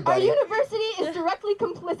just did, Our buddy. university is directly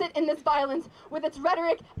complicit in this violence with its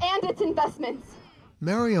rhetoric and its investments.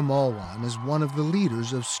 Mariam Alwan is one of the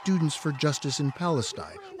leaders of Students for Justice in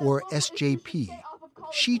Palestine, or SJP.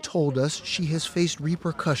 She told us she has faced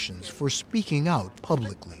repercussions for speaking out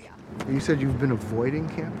publicly. You said you've been avoiding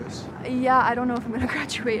campus? Yeah, I don't know if I'm going to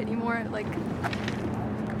graduate anymore.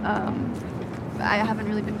 I haven't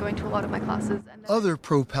really been going to a lot of my classes. Other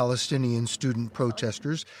pro-Palestinian student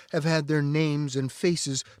protesters have had their names and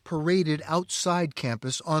faces paraded outside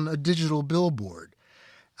campus on a digital billboard.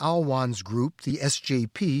 Alwan's group, the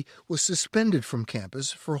SJP, was suspended from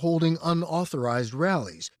campus for holding unauthorized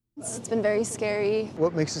rallies. It's been very scary.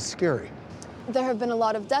 What makes it scary? There have been a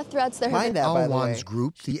lot of death threats. Alwan's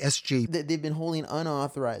group, the SJP, they've been holding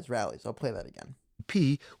unauthorized rallies. I'll play that again.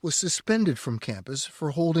 Was suspended from campus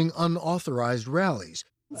for holding unauthorized rallies.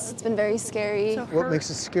 It's been very scary. So What makes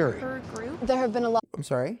it scary? Her group? There have been a lot. I'm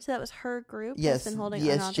sorry? So that was her group Yes, that's been holding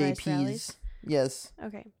the unauthorized SJPs. rallies? Yes.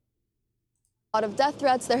 Okay. A lot of death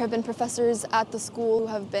threats. There have been professors at the school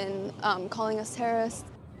who have been calling us terrorists.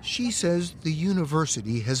 She says the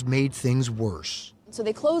university has made things worse. So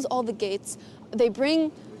they close all the gates. They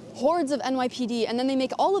bring hordes of NYPD, and then they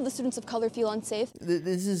make all of the students of color feel unsafe.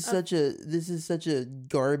 This is such a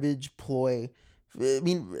garbage ploy. I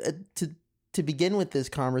mean, to begin with this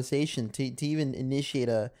conversation, to even initiate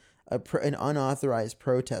an unauthorized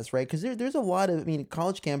protest, right? Because there's a lot of,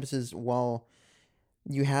 college campuses, while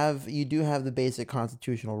you do have the basic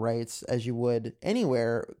constitutional rights as you would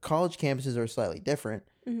anywhere, college campuses are slightly different.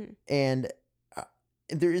 Mm-hmm. And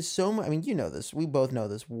there is so much, you know this, we both know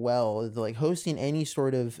this well, like hosting any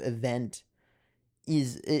sort of event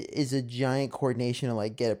is a giant coordination to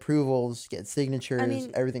get approvals, get signatures,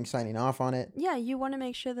 everything signing off on it. Yeah, you want to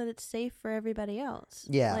make sure that it's safe for everybody else.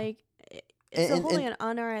 Yeah. Holding an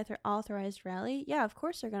unauthorized rally, yeah, of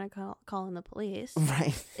course they're going to call in the police.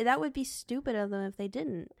 Right. That would be stupid of them if they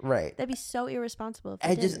didn't. Right. That'd be so irresponsible if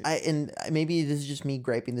they didn't. And maybe this is just me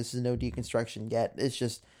griping, this is no deconstruction yet. It's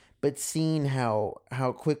just, but seeing how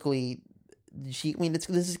quickly this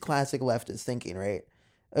is classic leftist thinking, right?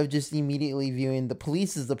 Of just immediately viewing the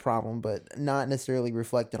police as the problem, but not necessarily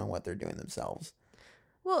reflecting on what they're doing themselves.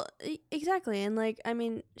 Well, exactly.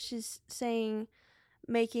 And she's saying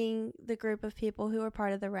making the group of people who are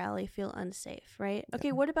part of the rally feel unsafe, right?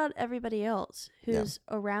 Okay, what about everybody else who's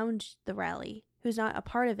around the rally, who's not a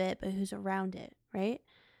part of it, but who's around it, right?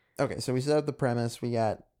 Okay, so we set up the premise. We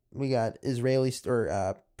got Israeli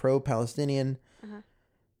or pro-Palestinian.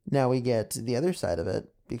 Now we get the other side of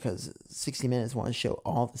it because 60 Minutes wants to show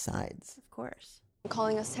all the sides. Of course.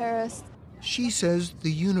 Calling us terrorists. She says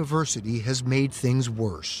the university has made things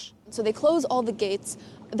worse. So they close all the gates.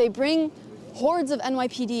 They bring hordes of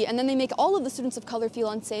NYPD, and then they make all of the students of color feel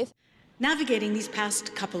unsafe. Navigating these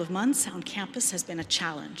past couple of months on campus has been a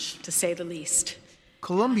challenge, to say the least.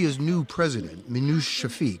 Columbia's new president, Minouche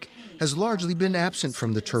Shafik, has largely been absent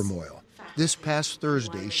from the turmoil. This past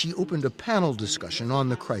Thursday, she opened a panel discussion on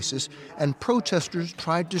the crisis, and protesters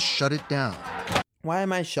tried to shut it down. Why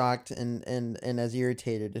am I shocked and as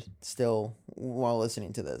irritated still while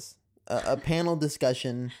listening to this? A panel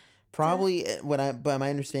discussion, probably by my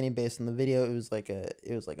understanding, based on the video, it was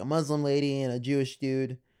like a Muslim lady and a Jewish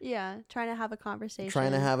dude. Yeah, trying to have a conversation.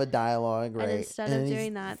 Trying to have a dialogue, right? And instead of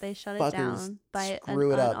doing that, they shut it down by an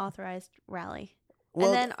it up. unauthorized rally. Well,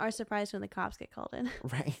 and then are surprised when the cops get called in.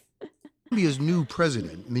 Right. Columbia's new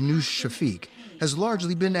president, Minouche Shafik, has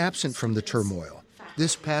largely been absent from the turmoil.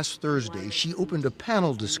 This past Thursday, she opened a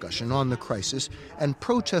panel discussion on the crisis, and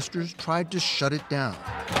protesters tried to shut it down.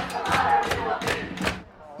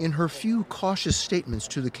 In her few cautious statements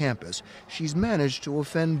to the campus, she's managed to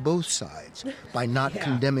offend both sides by not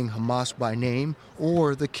condemning Hamas by name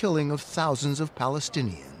or the killing of thousands of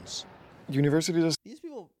Palestinians.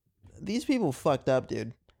 These people fucked up,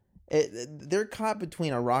 dude. They're caught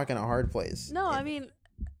between a rock and a hard place. No, I mean,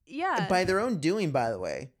 yeah. By their own doing, by the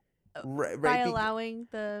way. By allowing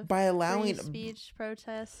free speech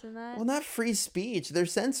protests and that. Well, not free speech. They're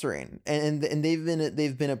censoring, and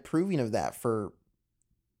they've been approving of that for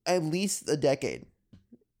at least a decade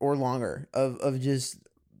or longer of just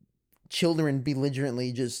children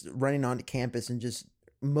belligerently just running onto campus and just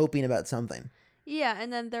moping about something. Yeah,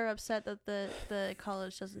 and then they're upset that the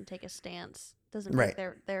college doesn't take a stance, doesn't Right.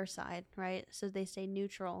 take their side, right? So they stay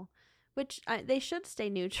neutral, which they should stay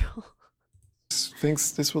neutral.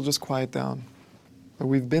 Thinks this will just quiet down. But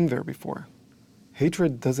we've been there before.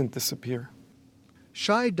 Hatred doesn't disappear.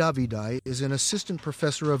 Shai Davidai is an assistant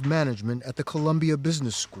professor of management at the Columbia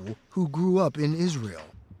Business School who grew up in Israel.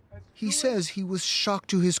 He says he was shocked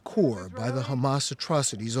to his core by the Hamas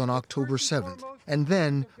atrocities on October 7th, and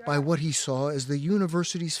then by what he saw as the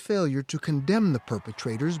university's failure to condemn the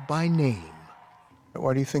perpetrators by name.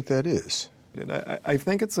 Why do you think that is? I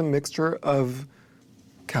think it's a mixture of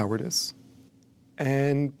cowardice,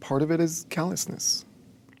 and part of it is callousness.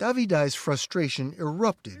 Davidai's frustration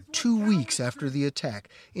erupted 2 weeks after the attack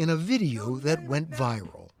in a video that went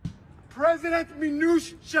viral. President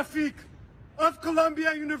Minouche Shafik of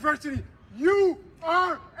Columbia University, you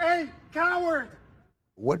are a coward!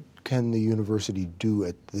 What can the university do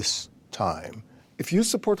at this time? If you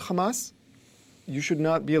support Hamas, you should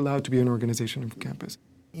not be allowed to be an organization on campus.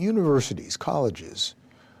 Universities, colleges,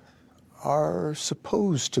 are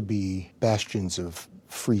supposed to be bastions of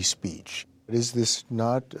free speech. Is this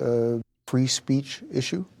not a free speech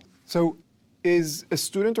issue? So, is a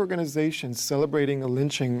student organization celebrating a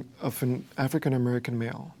lynching of an African-American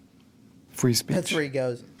male free speech? That's where he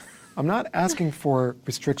goes. I'm not asking for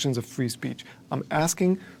restrictions of free speech. I'm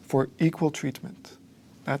asking for equal treatment.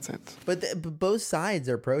 That's it. But both sides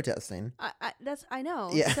are protesting. I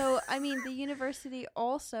know. Yeah. So I mean, the university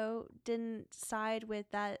also didn't side with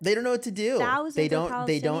that. They don't know what to do. Thousands They of don't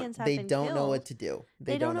Palestinians have been know killed. what to do.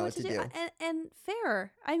 They don't know what to do. And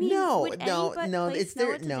fair. I mean, no, would no, any no. place It's know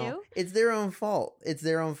their what to no. do? It's their own fault. It's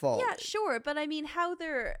their own fault. Yeah, sure, but I mean, how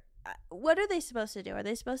they're. What are they supposed to do? Are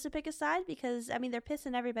they supposed to pick a side? Because I mean, they're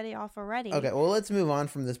pissing everybody off already. Okay, well, let's move on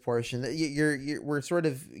from this portion.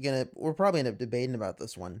 We're probably end up debating about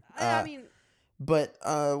this one. I mean. But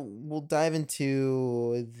we'll dive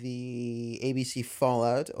into the ABC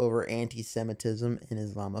fallout over anti-Semitism and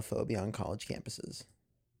Islamophobia on college campuses.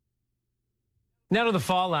 Now to the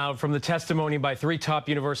fallout from the testimony by 3 top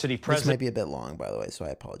university This presidents. might be a bit long, by the way, so I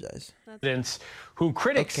apologize. Who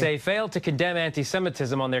critics say failed to condemn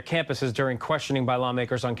anti-Semitism on their campuses during questioning by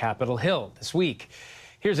lawmakers on Capitol Hill this week.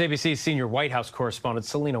 Here's ABC's senior White House correspondent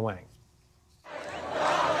Selena Wang.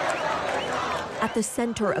 At the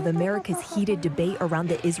center of America's heated debate around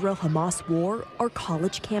the Israel-Hamas war are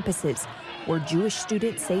college campuses, where Jewish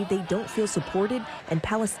students say they don't feel supported and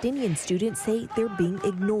Palestinian students say they're being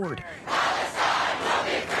ignored.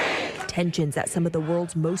 Tensions at some of the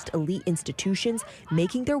world's most elite institutions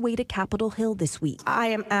making their way to Capitol Hill this week. I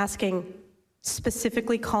am asking,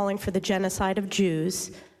 specifically calling for the genocide of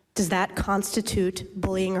Jews. Does that constitute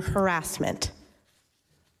bullying or harassment?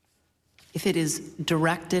 If it is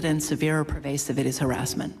directed and severe or pervasive, it is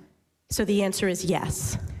harassment. So the answer is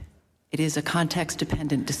yes. It is a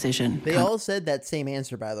context-dependent decision. They all said that same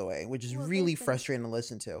answer, by the way, which is really frustrating to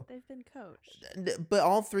listen to. They've been coached. But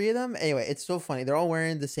all three of them, anyway, it's so funny. They're all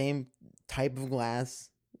wearing the same type of glass,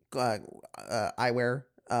 eyewear,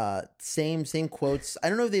 same quotes. I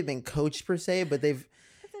don't know if they've been coached per se, but they're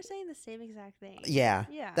saying the same exact thing. Yeah,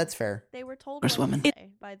 that's fair. They were told what to say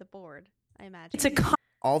by the board, I imagine.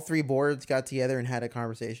 All three boards got together and had a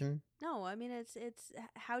conversation. No, I mean it's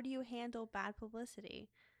how do you handle bad publicity?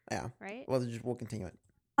 Yeah. Right? Well, we'll continue it.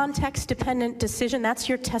 Context-dependent decision. That's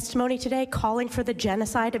your testimony today. Calling for the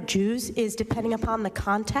genocide of Jews is depending upon the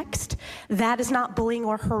context. That is not bullying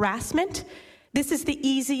or harassment. This is the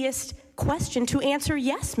easiest question to answer.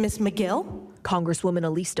 Yes, Ms. McGill. Congresswoman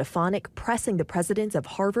Elise Stefanik pressing the presidents of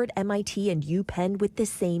Harvard, MIT, and UPenn with the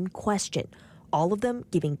same question. All of them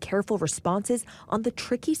giving careful responses on the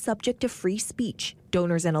tricky subject of free speech.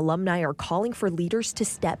 Donors and alumni are calling for leaders to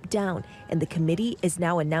step down, and the committee is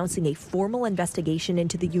now announcing a formal investigation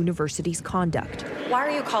into the university's conduct. Why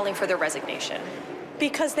are you calling for their resignation?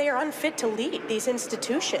 Because they are unfit to lead these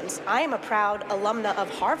institutions. I am a proud alumna of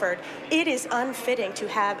Harvard. It is unfitting to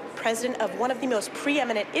have president of one of the most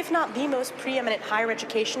preeminent, if not the most preeminent higher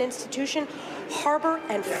education institution, harbor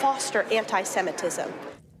and foster anti-Semitism.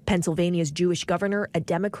 Pennsylvania's Jewish governor, a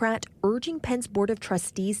Democrat, urging Penn's Board of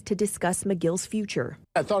Trustees to discuss McGill's future.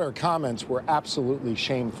 I thought her comments were absolutely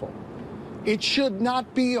shameful. It should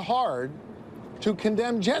not be hard to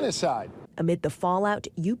condemn genocide. Amid the fallout,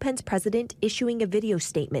 UPenn's president issuing a video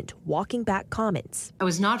statement walking back comments. I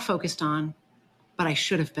was not focused on, but I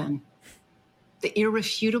should have been, the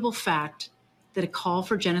irrefutable fact that a call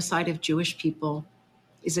for genocide of Jewish people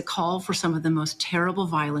is a call for some of the most terrible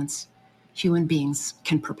violence human beings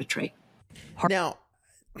can perpetrate. Now,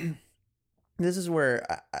 this is where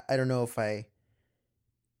I don't know if I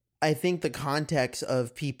think the context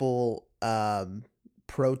of people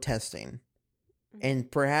protesting and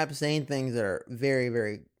perhaps saying things that are very,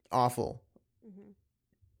 very awful.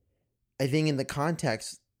 I think in the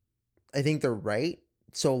context, I think they're right.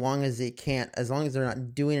 So long as as long as they're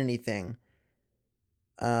not doing anything,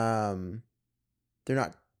 they're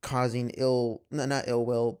not causing not ill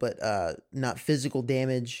will, but not physical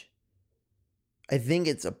damage. I think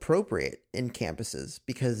it's appropriate in campuses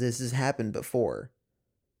because this has happened before.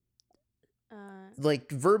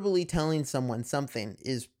 Like verbally telling someone something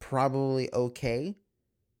is probably okay,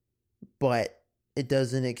 but it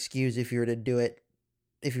doesn't excuse if you were to do it,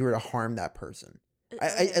 if you were to harm that person.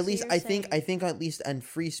 I think at least on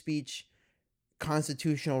free speech,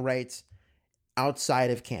 constitutional rights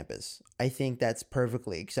outside of campus, I think that's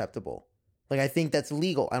perfectly acceptable. Like, I think that's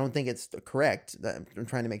legal. I don't think it's correct. I'm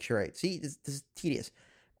trying to make sure this is tedious,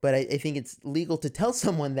 but I think it's legal to tell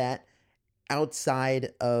someone that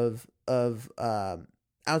outside of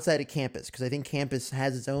campus, because I think campus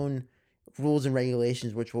has its own rules and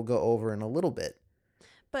regulations, which we'll go over in a little bit.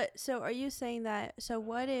 But so are you saying that? So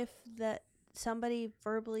what if that somebody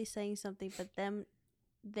verbally saying something, but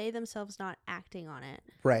they themselves not acting on it?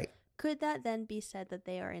 Right. Could that then be said that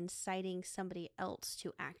they are inciting somebody else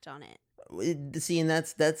to act on it? See, and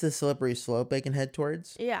that's a slippery slope they can head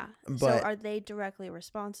towards. Yeah. But so are they directly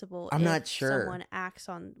responsible I'm if not sure someone acts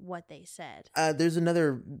on what they said? There's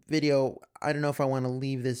another video. I don't know if I want to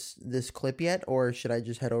leave this clip yet, or should I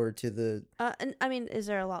just head over to the... And I mean, is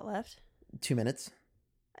there a lot left? 2 minutes.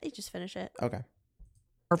 You just finish it. Okay.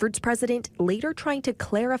 Harvard's president later trying to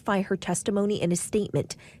clarify her testimony in a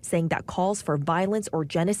statement, saying that calls for violence or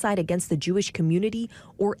genocide against the Jewish community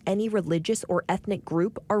or any religious or ethnic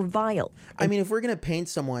group are vile. I mean, if we're going to paint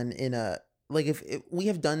someone in a... Like, if we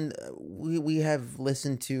have done... We have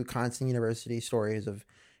listened to constant university stories of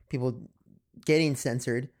people getting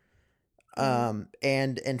censored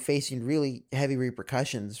and facing really heavy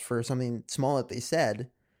repercussions for something small that they said.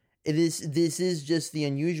 This is just the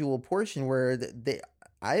unusual portion where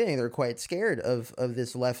I think they're quite scared of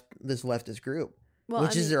this leftist group,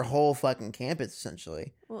 which is their whole fucking campus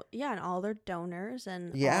essentially. Well, yeah, and all their donors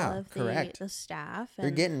and all of the staff. And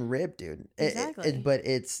they're getting ripped, dude. Exactly. But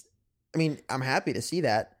it's, I mean, I'm happy to see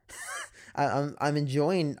that. I'm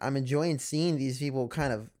enjoying seeing these people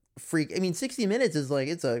kind of freak. I mean, 60 Minutes is like,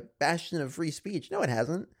 it's a bastion of free speech. No, it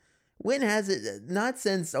hasn't. When has it? Not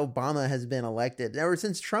since Obama has been elected, or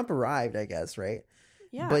since Trump arrived, I guess, right?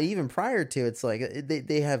 Yeah. But even prior to, it's like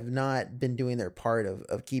they have not been doing their part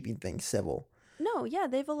of keeping things civil. No, yeah,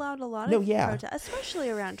 they've allowed a lot of protest, especially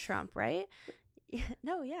around Trump, right?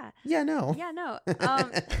 No, yeah. Yeah, no. Yeah, no.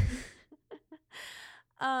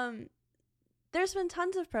 There's been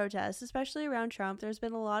tons of protests, especially around Trump. There's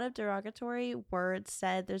been a lot of derogatory words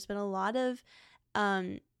said. There's been a lot of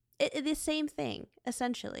the same thing,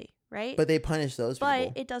 essentially, right? But they punish those people.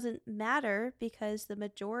 But it doesn't matter because the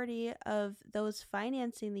majority of those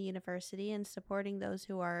financing the university and supporting those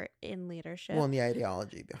who are in leadership, well, and the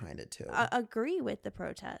ideology behind it too, agree with the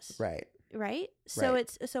protests. Right. Right. So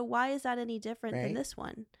Right. so why is that any different than Right. this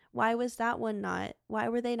one? Why was that one not? Why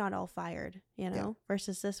were they not all fired? You know,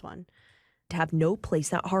 versus this one. To have no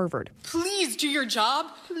place at Harvard. Please do your job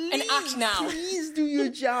and act now. Please do your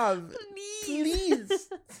job. Please.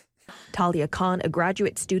 Talia Khan, a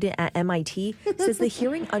graduate student at MIT, says the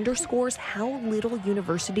hearing underscores how little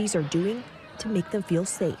universities are doing to make them feel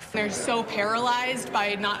safe. They're so paralyzed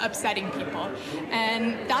by not upsetting people.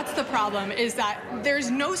 And that's the problem, is that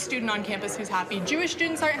there's no student on campus who's happy. Jewish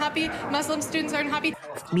students aren't happy. Muslim students aren't happy.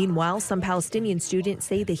 Meanwhile, some Palestinian students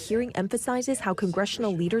say the hearing emphasizes how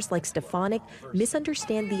congressional leaders like Stefanik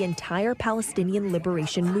misunderstand the entire Palestinian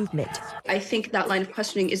liberation movement. I think that line of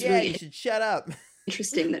questioning is Yeah, really you should shut up.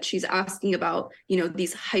 interesting, that she's asking about,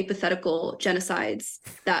 these hypothetical genocides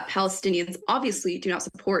that Palestinians obviously do not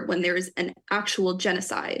support when there is an actual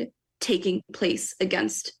genocide taking place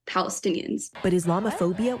against Palestinians. But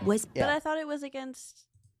Islamophobia was... But I thought it was against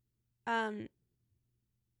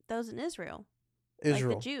those in Israel. Like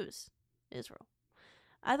the Jews. Israel.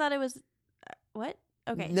 I thought it was... what?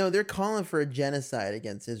 Okay. No, they're calling for a genocide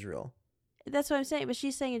against Israel. That's what I'm saying, but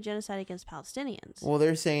she's saying a genocide against Palestinians. Well,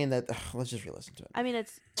 they're saying that... let's just re-listen to it. I mean,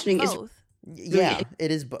 it's Is- both. Yeah, it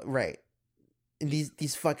is, right. And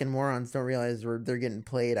these fucking morons don't realize they're getting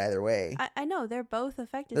played either way. I know, they're both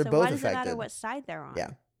affected. They're so both why does it matter affected. what side they're on?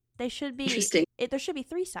 Yeah. They should be... Interesting. There should be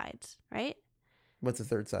three sides, right? What's the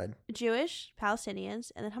third side? Jewish,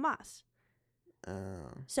 Palestinians, and then Hamas.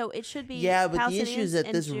 So it should be... Yeah, but the issue is Palestinians that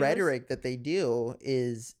and this Jews. retail that they do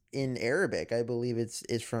is in Arabic. I believe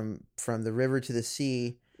it's from the river to the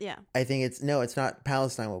sea. Yeah. I think it's not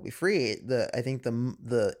Palestine will be free. I think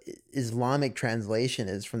the Islamic translation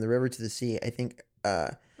is from the river to the sea. I think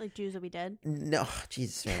Like Jews will be dead? no,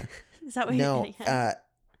 Jesus man. Is that what you're getting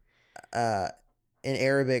at? In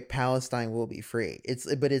Arabic, Palestine will be free.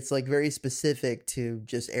 But it's like very specific to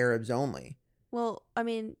just Arabs only. Well, I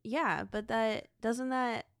mean, yeah, but doesn't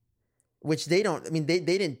that... Which they don't, I mean, they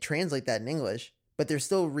didn't translate that in English, but they're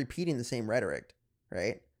still repeating the same rhetoric,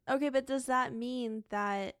 right? Okay, but does that mean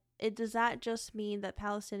that... does that just mean that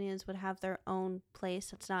Palestinians would have their own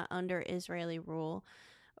place that's not under Israeli rule,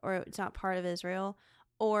 or it's not part of Israel?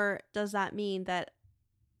 Or does that mean that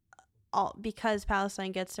because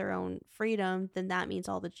Palestine gets their own freedom, then that means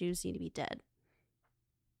all the Jews need to be dead?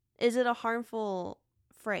 Is it a harmful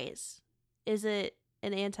phrase? Is it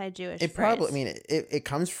an anti-Jewish phrase? It probably, I mean, it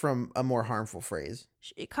comes from a more harmful phrase.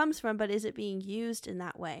 It comes from, but is it being used in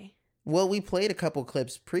that way? Well, we played a couple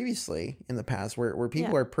clips previously in the past where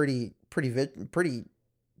people are pretty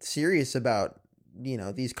serious about,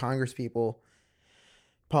 these Congress people,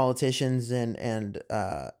 politicians and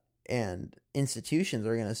institutions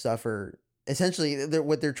are going to suffer. Essentially,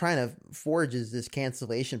 what they're trying to forge is this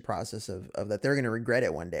cancellation process of that they're going to regret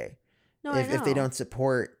it one day. No, if they don't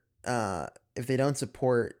support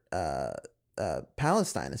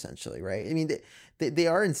Palestine, essentially, right? I mean, they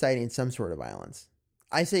are inciting some sort of violence.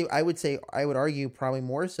 I would argue probably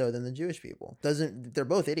more so than the Jewish people. They're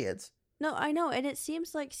both idiots. No, I know. And it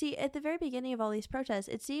seems like, at the very beginning of all these protests,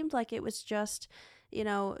 it seemed like it was just,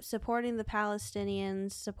 supporting the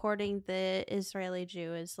Palestinians, supporting the Israeli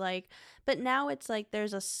Jews. But now it's like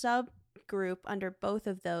there's a subgroup under both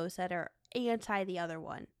of those that are anti the other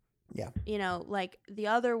one. Yeah. The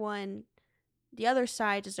other one, the other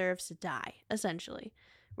side deserves to die, essentially.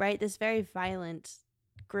 Right? This very violent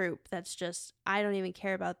group that's just, I don't even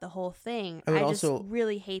care about the whole thing. I just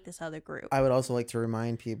really hate this other group. I would also like to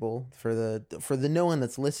remind people for the no one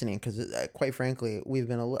that's listening, because quite frankly,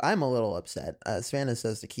 I'm a little upset. Savannah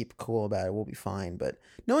says to keep cool about it, we'll be fine, but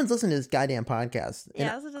no one's listening to this goddamn podcast.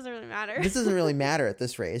 Yeah, this doesn't really matter. This doesn't really matter at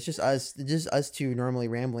this rate. It's just us two normally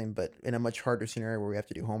rambling, but in a much harder scenario where we have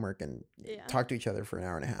to do homework and talk to each other for an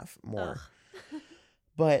hour and a half more.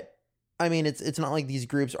 But I mean, it's not like these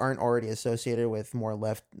groups aren't already associated with more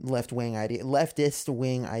leftist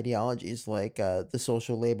wing ideologies like the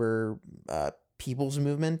social labor people's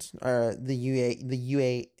movement, the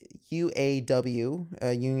UAW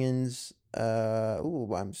unions.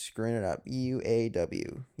 I'm screwing it up.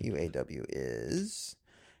 UAW is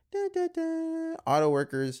auto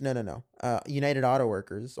workers. No. United Auto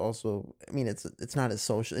Workers. Also, I mean, it's not as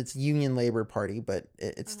social. It's Union Labor Party, but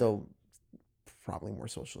it's still probably more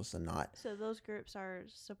socialist than not. So those groups are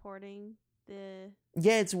supporting the...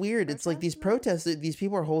 Yeah, it's weird. It's like these protests, these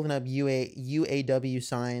people are holding up UAW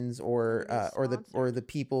signs or the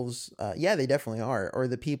people's yeah, they definitely are, or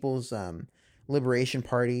the People's Liberation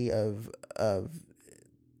Party of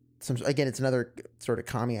it's another sort of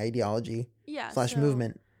commie ideology / so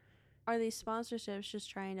movement. Are these sponsorships just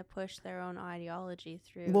trying to push their own ideology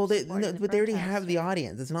through? Well, they already have the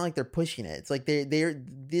audience. It's not like they're pushing it. It's like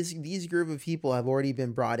these group of people have already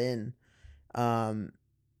been brought in.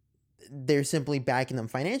 They're simply backing them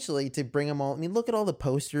financially to bring them all. I mean, look at all the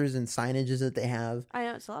posters and signages that they have. I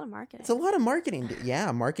know, it's a lot of marketing. It's a lot of marketing.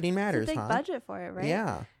 Yeah, marketing matters. It's a big budget for it, right?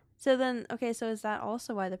 Yeah. So then, so is that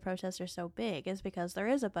also why the protests are so big? Is because there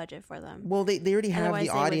is a budget for them? Well, they already have Otherwise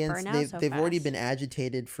the they would audience. burn out They've already fast. been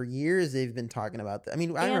agitated for years. They've been talking about that. I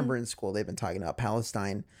mean, I remember in school they've been talking about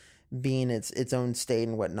Palestine being its own state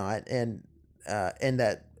and whatnot, and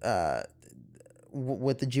that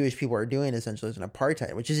what the Jewish people are doing essentially is an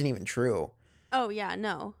apartheid, which isn't even true. Oh yeah,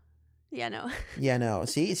 no. Yeah, no. Yeah, no.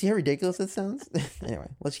 See how ridiculous that sounds? Anyway,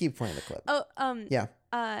 let's keep playing the clip. Yeah.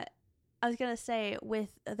 I was gonna say, with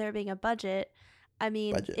there being a budget, I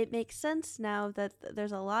mean, it makes sense now that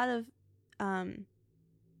there's a lot of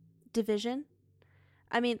division.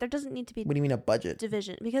 I mean, there doesn't need to be. What do you mean a budget?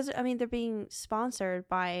 Division, because I mean they're being sponsored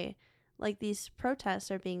by, like, these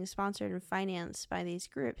protests are being sponsored and financed by these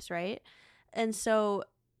groups, right? And so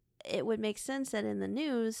it would make sense that in the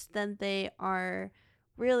news, then they are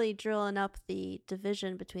really drilling up the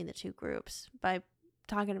division between the two groups by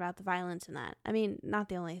talking about the violence in that. I mean, not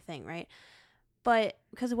the only thing, right? But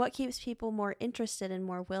because what keeps people more interested and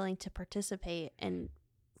more willing to participate and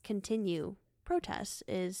continue protests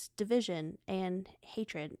is division and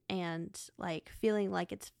hatred and, like, feeling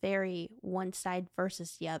like it's very one side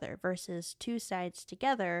versus the other versus two sides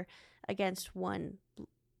together against one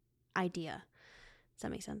idea. Does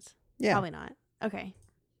that make sense? Yeah. Probably not. Okay.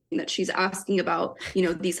 That she's asking about,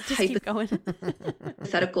 these hypothetical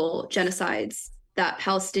genocides that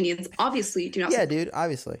Palestinians obviously do not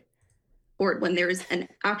obviously support when there is an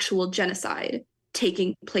actual genocide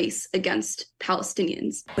taking place against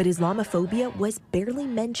Palestinians. But Islamophobia was barely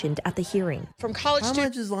mentioned at the hearing. How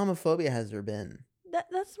much Islamophobia has there been?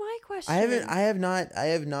 That's my question. I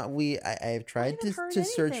have tried to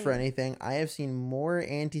search for anything. I have seen more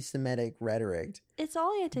anti-Semitic rhetoric. It's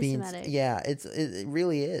all anti-Semitic. It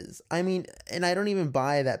really is. I mean, and I don't even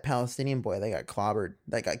buy that Palestinian boy that got clobbered,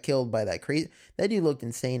 that got killed by that crazy. That dude looked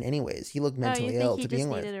insane. Anyways, he looked mentally ill to begin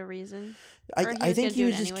with. He needed a reason. I think he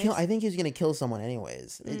was just I think he was gonna kill someone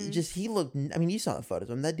anyways. It's just he looked. I mean, you saw the photos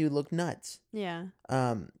of him. That dude looked nuts. Yeah.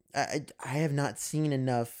 I have not seen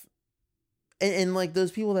enough. And like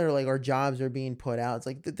those people that are like, our jobs are being put out. It's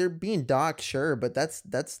like they're being docked, sure, but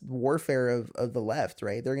that's warfare of the left,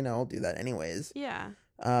 right? They're gonna all do that anyways. Yeah.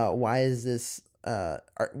 Why is this?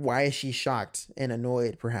 Why is she shocked and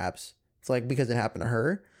annoyed? Perhaps it's like because it happened to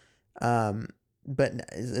her.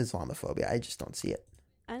 But Islamophobia, I just don't see it.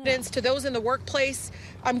 To those in the workplace,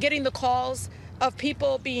 I'm getting the calls of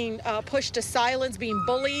people being pushed to silence, being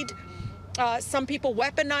bullied. Some people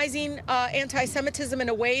weaponizing anti-Semitism in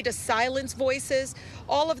a way to silence voices.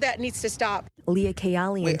 All of that needs to stop. Leah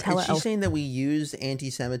Kayali and Tella Is she saying that we use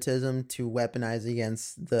anti-Semitism to weaponize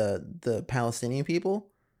against the Palestinian people?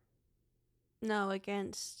 No,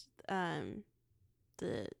 against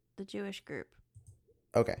the Jewish group.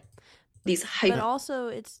 Okay. But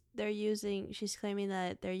also she's claiming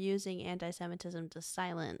that they're using anti-Semitism to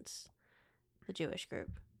silence the Jewish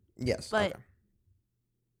group. Yes. But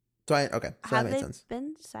okay. So that makes sense. Have they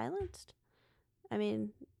been silenced? I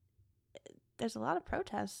mean, there's a lot of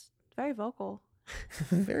protests. Very vocal.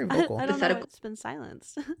 Very vocal. I don't know it's been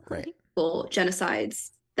silenced. Right.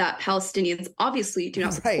 Genocides that Palestinians obviously do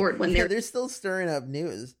not support when they're still stirring up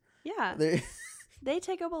news. Yeah. They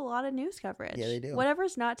take up a lot of news coverage. Yeah, they do.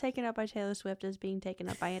 Whatever's not taken up by Taylor Swift is being taken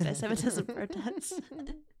up by anti-Semitism protests.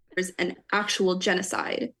 There's an actual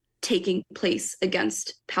genocide taking place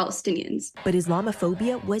against Palestinians. But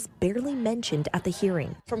Islamophobia was barely mentioned at the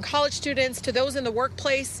hearing. From college students to those in the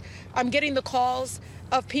workplace, I'm getting the calls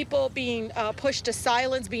of people being pushed to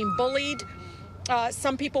silence, being bullied.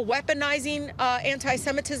 Some people weaponizing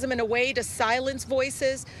anti-Semitism in a way to silence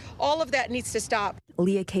voices. All of that needs to stop.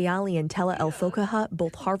 Leah Kayali and Tella El-Fokaha,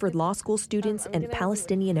 both Harvard Law School students and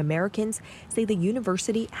Palestinian Americans, say the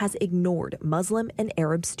university has ignored Muslim and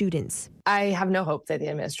Arab students. I have no hope that the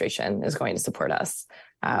administration is going to support us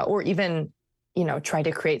or even, try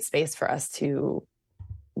to create space for us to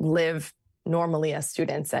live normally as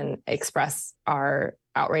students and express our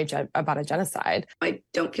outrage about a genocide. I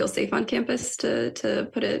don't feel safe on campus, to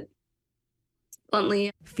put it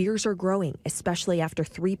bluntly. Fears are growing, especially after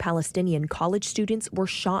 3 Palestinian college students were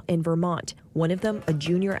shot in Vermont. One of them, a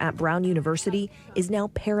junior at Brown University, is now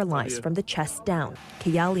paralyzed from the chest down.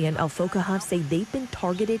 Kayali and El-Fokaha say they've been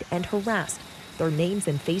targeted and harassed. Their names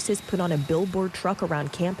and faces put on a billboard truck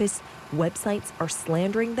around campus, Websites are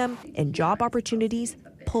slandering them and job opportunities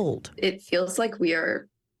pulled. It feels like we are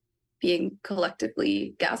being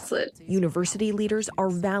collectively gaslit. University leaders are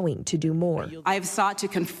vowing to do more. I have sought to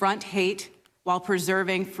confront hate while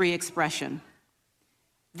preserving free expression.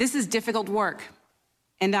 This is difficult work,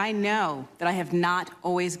 and I know that I have not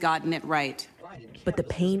always gotten it right. But the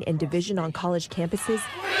pain and division on college campuses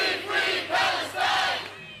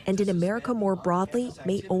and in America more broadly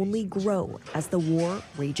may only grow as the war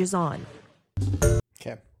rages on.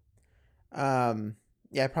 Okay.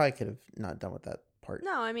 Yeah, I probably could have not done with that part.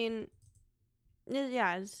 No, I mean,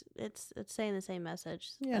 yeah, it's saying the same message.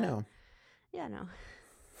 Yeah, no. Yeah, no.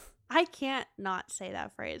 I can't not say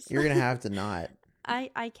that phrase. You're going to have to not.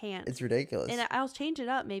 I can't. It's ridiculous. And I'll change it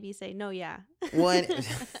up, maybe say, no, yeah. What?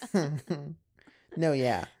 No,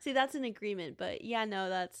 yeah. See, that's an agreement, but yeah, no,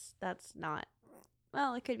 that's not.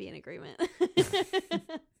 Well, it could be an agreement.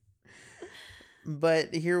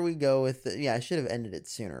 But here we go with I should have ended it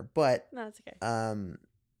sooner, but no, it's okay.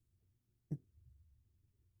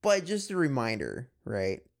 But just a reminder,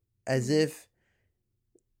 right? As if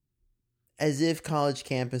college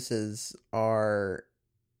campuses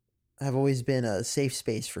have always been a safe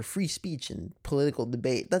space for free speech and political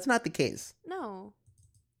debate. That's not the case. No.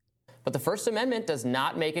 But the First Amendment does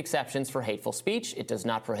not make exceptions for hateful speech. It does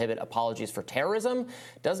not prohibit apologies for terrorism,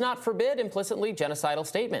 does not forbid implicitly genocidal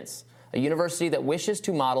statements. A university that wishes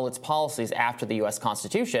to model its policies after the U.S.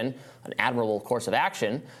 Constitution, an admirable course of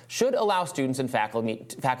action, should allow students and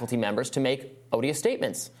faculty members to make odious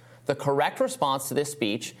statements. The correct response to this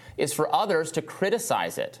speech is for others to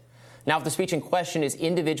criticize it. Now, if the speech in question is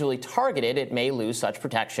individually targeted, it may lose such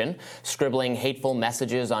protection. Scribbling hateful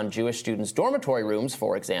messages on Jewish students' dormitory rooms,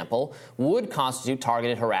 for example, would constitute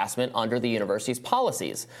targeted harassment under the university's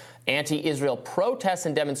policies. Anti-Israel protests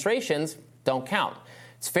and demonstrations don't count.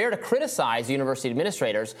 It's fair to criticize university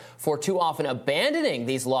administrators for too often abandoning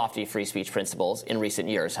these lofty free speech principles in recent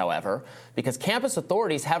years, however, because campus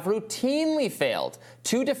authorities have routinely failed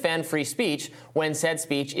to defend free speech when said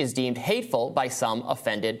speech is deemed hateful by some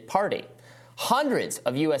offended party. Hundreds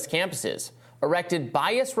of U.S. campuses erected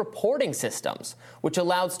bias reporting systems, which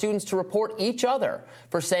allowed students to report each other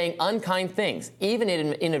for saying unkind things, even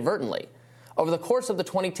inadvertently. Over the course of the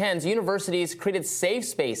 2010s, universities created safe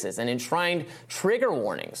spaces and enshrined trigger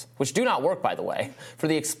warnings, which do not work, by the way, for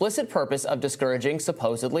the explicit purpose of discouraging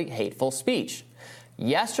supposedly hateful speech.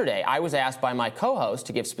 Yesterday, I was asked by my co-host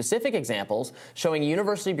to give specific examples showing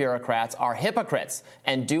university bureaucrats are hypocrites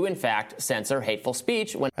and do, in fact, censor hateful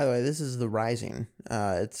speech. By the way, this is The Rising.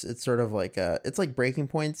 It's sort of like it's like Breaking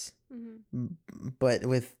Points, but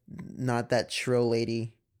with not that shrill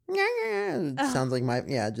lady. It sounds like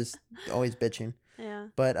just always bitching. Yeah.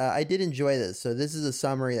 But I did enjoy this. So this is a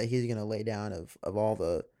summary that he's going to lay down of all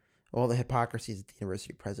the hypocrisies that the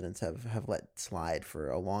university presidents have let slide for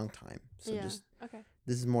a long time. So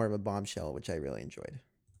this is more of a bombshell, which I really enjoyed.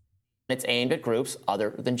 It's aimed at groups other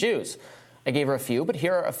than Jews. I gave her a few, but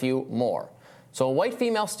here are a few more. So a white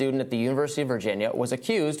female student at the University of Virginia was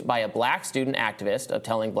accused by a black student activist of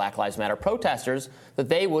telling Black Lives Matter protesters that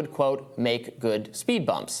they would, quote, make good speed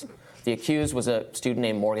bumps. The accused was a student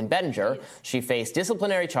named Morgan Bettinger. She faced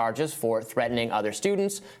disciplinary charges for threatening other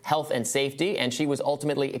students, health and safety, and she was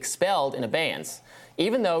ultimately expelled in abeyance.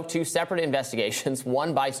 Even though two separate investigations,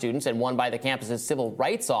 one by students and one by the campus's civil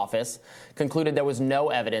rights office, concluded there was no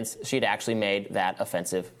evidence she'd actually made that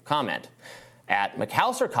offensive comment. At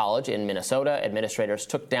Macalester College in Minnesota, administrators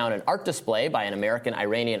took down an art display by an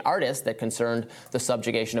American-Iranian artist that concerned the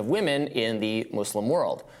subjugation of women in the Muslim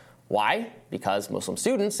world. Why? Because Muslim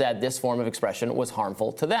students said this form of expression was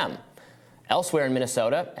harmful to them. Elsewhere in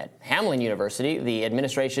Minnesota, at Hamline University, the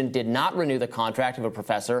administration did not renew the contract of a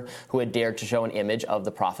professor who had dared to show an image of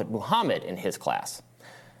the Prophet Muhammad in his class.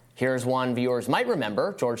 Here's one viewers might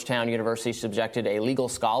remember. Georgetown University subjected a legal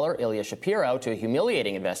scholar, Ilya Shapiro, to a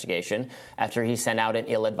humiliating investigation after he sent out an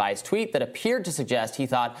ill-advised tweet that appeared to suggest he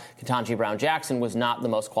thought Ketanji Brown Jackson was not the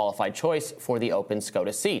most qualified choice for the open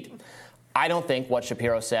SCOTUS seat. I don't think what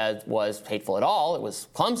Shapiro said was hateful at all. It was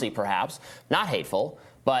clumsy, perhaps, not hateful.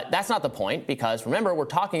 But that's not the point, because remember, we're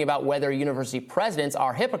talking about whether university presidents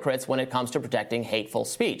are hypocrites when it comes to protecting hateful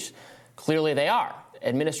speech. Clearly they are.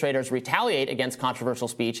 Administrators retaliate against controversial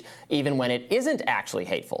speech even when it isn't actually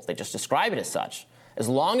hateful. They just describe it as such. As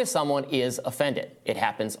long as someone is offended, it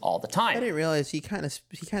happens all the time. I didn't realize he kind of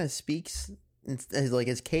speaks like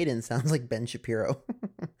his cadence sounds like Ben Shapiro,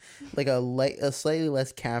 like a slightly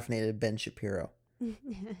less caffeinated Ben Shapiro.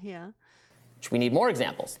 Yeah. We need more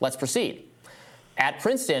examples. Let's proceed. At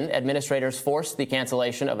Princeton, administrators forced the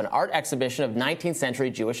cancellation of an art exhibition of 19th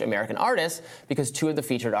century Jewish American artists because 2 of the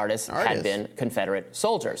featured artists had been Confederate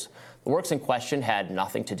soldiers. The works in question had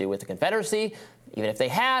nothing to do with the Confederacy. Even if they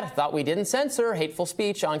had, thought we didn't censor hateful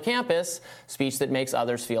speech on campus, speech that makes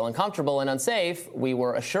others feel uncomfortable and unsafe. We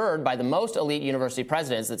were assured by the most elite university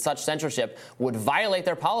presidents that such censorship would violate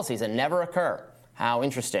their policies and never occur. How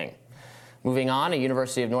interesting. Moving on, a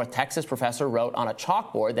University of North Texas professor wrote on a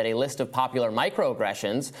chalkboard that a list of popular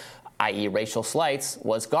microaggressions, i.e. racial slights,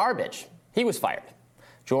 was garbage. He was fired.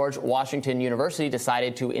 George Washington University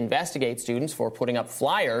decided to investigate students for putting up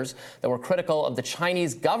flyers that were critical of the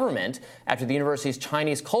Chinese government after the university's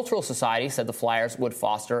Chinese Cultural Society said the flyers would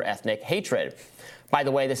foster ethnic hatred. By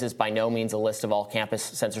the way, this is by no means a list of all campus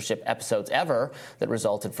censorship episodes ever that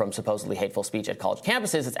resulted from supposedly hateful speech at college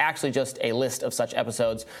campuses. It's actually just a list of such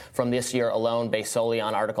episodes from this year alone, based solely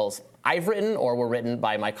on articles I've written or were written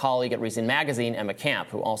by my colleague at Reason Magazine, Emma Camp,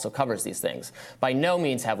 who also covers these things. By no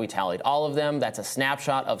means have we tallied all of them. That's a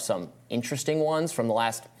snapshot of some interesting ones from the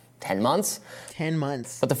last 10 months. 10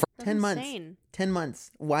 months. But the 10 months. 10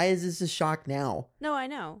 months. Why is this a shock now? No, I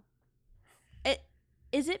know.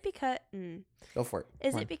 Is it because... Go for it.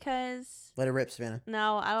 Is it because... Let it rip, Savannah.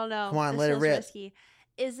 No, I don't know. Come on, this let it feels rip. Risky.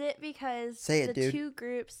 Is it because Say it, the dude. 2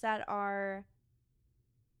 groups that are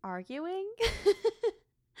arguing,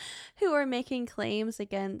 who are making claims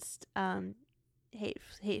against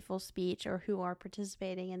hateful speech, or who are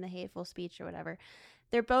participating in the hateful speech or whatever,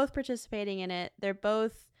 they're both participating in it, they're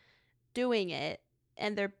both doing it,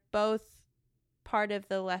 and they're both part of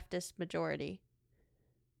the leftist majority.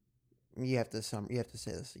 You have to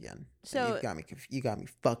say this again. So you got me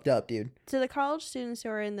fucked up, dude. So the college students who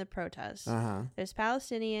are in the protests, there's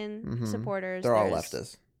Palestinian supporters. They're all there's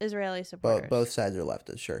leftist. Israeli supporters. Both sides are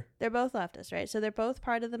leftist, sure. They're both leftist, right? So they're both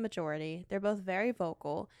part of the majority. They're both very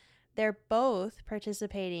vocal. They're both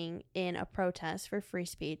participating in a protest for free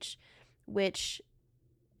speech, which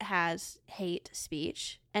has hate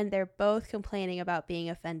speech, and they're both complaining about being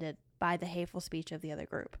offended by the hateful speech of the other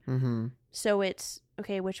group. Mm-hmm. So it's,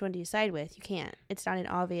 okay, which one do you side with? You can't. It's not an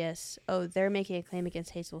obvious, oh, they're making a claim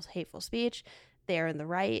against hateful speech. They're in the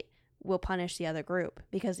right. We'll punish the other group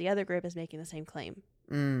because the other group is making the same claim.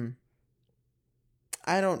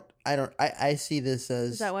 I see this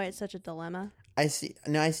as... Is that why it's such a dilemma? I see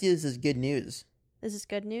this as good news. This is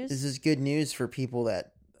good news? This is good news for people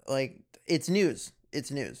that, like, it's news. It's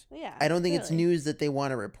news. Yeah, I don't think it's news that they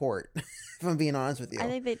want to report. If I'm being honest with you, I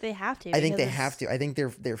think they have to. I think they have to. I think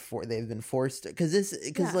they've been forced like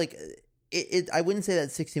I wouldn't say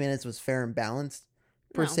that 60 Minutes was fair and balanced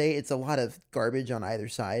per se. It's a lot of garbage on either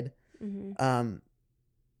side. Mm-hmm.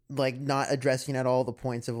 Like not addressing at all the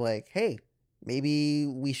points of like, hey, maybe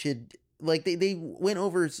we should. Like they went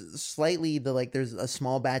over slightly the like. There's a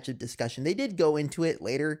small batch of discussion. They did go into it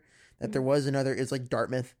later that there was another. It's like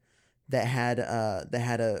Dartmouth. That had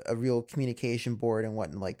a real communication board and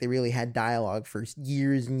whatnot. Like they really had dialogue for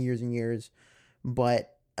years and years and years,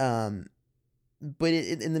 but in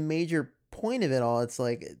the major point of it all, it's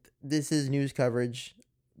like this is news coverage.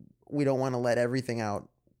 We don't want to let everything out.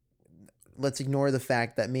 Let's ignore the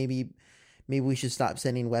fact that maybe we should stop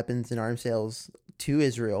sending weapons and arms sales to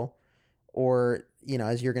Israel, or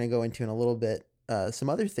as you're going to go into in a little bit, some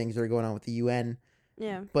other things that are going on with the UN.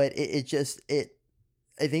 Yeah, but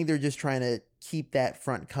I think they're just trying to keep that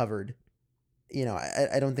front covered.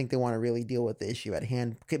 I don't think they want to really deal with the issue at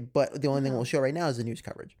hand. But the only thing we'll show right now is the news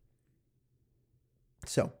coverage.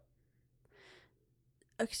 So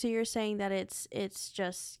you're saying that it's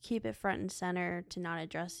just keep it front and center to not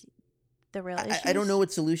address the real issues? I don't know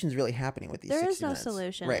what solution's really happening with these. There 60 is no minutes.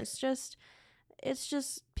 solution. Right. It's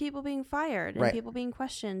just people being fired and people being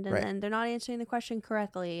questioned, and then they're not answering the question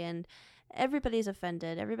correctly, and everybody's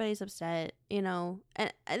offended, everybody's upset, and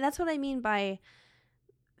that's what I mean by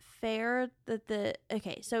fair.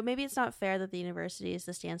 So maybe it's not fair that the university is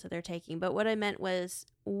the stance that they're taking, but what I meant was,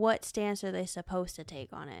 what stance are they supposed to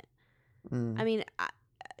take on it? I mean,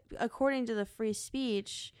 according to the free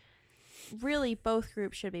speech, really both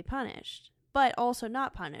groups should be punished, but also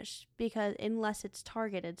not punished, because unless it's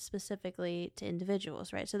targeted specifically to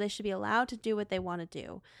individuals, right? So they should be allowed to do what they want to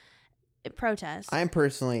do. Protest. I'm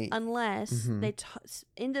personally, unless they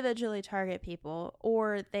individually target people,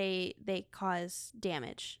 or they cause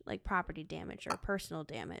damage, like property damage or personal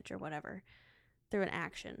damage or whatever, through an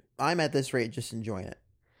action. I'm at this rate just enjoying it.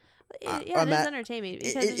 It is entertaining.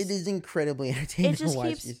 Because it is incredibly entertaining. It just to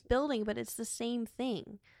watch keeps building, but it's the same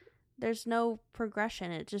thing. There's no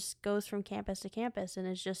progression. It just goes from campus to campus, and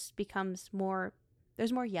it just becomes more.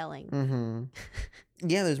 There's more yelling. Mm-hmm.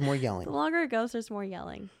 Yeah, there's more yelling. The longer it goes, there's more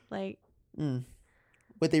yelling. Like.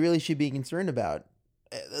 What they really should be concerned about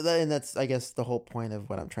And that's, I guess, the whole point of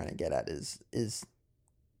what I'm trying to get at is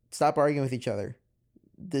stop arguing with each other.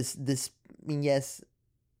 This, I mean, yes,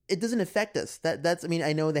 it doesn't affect us. That's, I mean,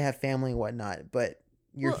 I know they have family and whatnot, but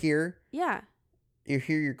you're here. Yeah. You're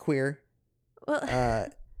here. You're queer. Well,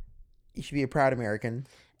 you should be a proud American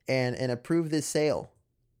and approve this sale.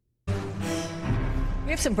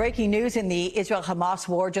 We have some breaking news in the Israel-Hamas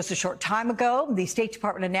war. Just a short time ago, the State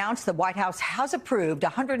Department announced the White House has approved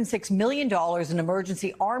 $106 million in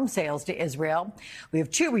emergency arms sales to Israel. We have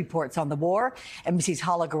two reports on the war. NBC's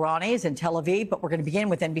Hala Garani is in Tel Aviv, but we're going to begin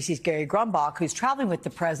with NBC's Gary Grumbach, who's traveling with the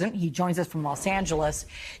president. He joins us from Los Angeles.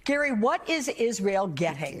 Gary, what is Israel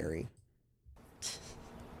getting? Gary.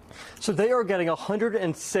 So they are getting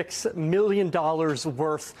 $106 million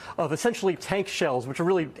worth of essentially tank shells, which are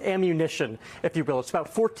really ammunition, if you will. It's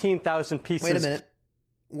about 14,000 pieces. Wait a minute.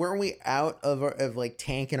 Weren't we out of like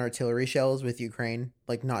tank and artillery shells with Ukraine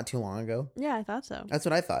like not too long ago? yeah, I thought so. That's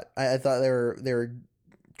what I thought. I thought they were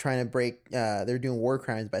trying to break. They're doing war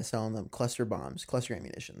crimes by selling them cluster bombs, cluster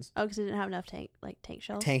ammunitions, Oh, because they didn't have enough tank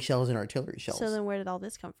shells. tank shells and artillery shells. So then, where did all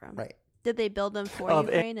this come from? Right. Did they build them for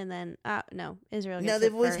Ukraine and then no, Israel? Gets No, it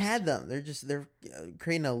they've always first? had them. They're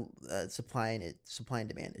creating a supply and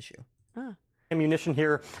demand issue. Ah. Ammunition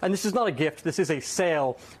here, and this is not a gift, this is a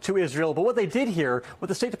sale to Israel. But what they did here, what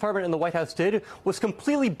the State Department and the White House did, was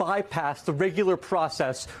completely bypass the regular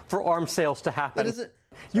process for arms sales to happen. What is it?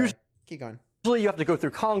 Usually, keep going. Usually you have to go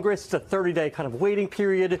through Congress. It's a 30-day kind of waiting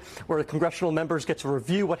period where the congressional members get to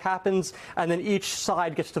review what happens, and then each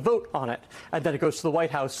side gets to vote on it. And then it goes to the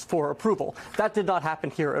White House for approval. That did not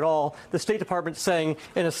happen here at all. The State Department saying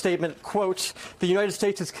in a statement, quote, "The United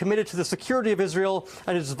States is committed to the security of Israel,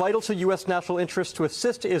 and it is vital to U.S. national interest to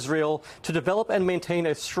assist Israel to develop and maintain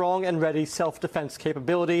a strong and ready self-defense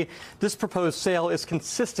capability. This proposed sale is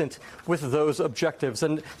consistent with those objectives."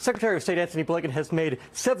 And Secretary of State Antony Blinken has made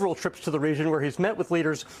several trips to the region where he's met with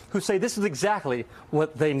leaders who say this is exactly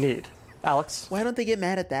what they need. Alex? Why don't they get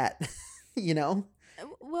mad at that? You know?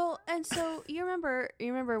 Well, and so you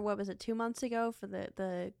remember what was it, 2 months ago for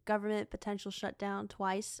the government potential shutdown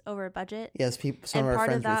twice over a budget? Yes, some of our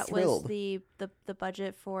friends were thrilled. And part of that was the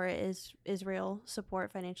budget for Israel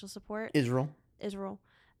support, financial support. Israel.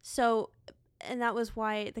 So, and that was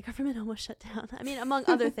why the government almost shut down. I mean, among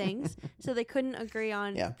other things. So they couldn't agree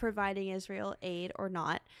on providing Israel aid or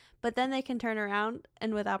not. But then they can turn around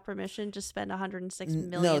and without permission just spend $106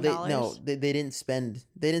 million. They didn't spend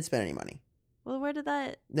any money. Well, where did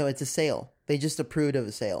that? No, it's a sale. They just approved of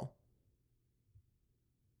a sale.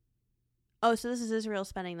 Oh, so this is Israel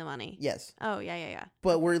spending the money. Yes. Oh, yeah.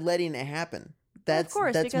 But we're letting it happen. That's of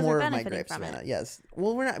course, that's because more we're of my benefiting gripe, from Savannah. it. Yes.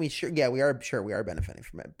 Well, we're not. I mean, sure. Yeah, we are benefiting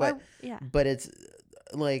from it. But yeah. But it's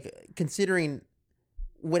like considering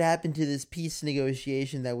what happened to this peace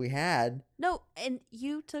negotiation that we had. No, and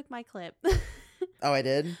you took my clip. Oh, I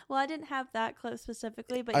did? Well, I didn't have that clip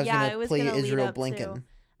specifically, but I was yeah, gonna it was play going to lead Israel up Blinken. to.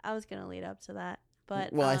 I was going to lead up to that,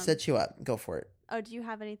 but Well, I set you up. Go for it. Oh, do you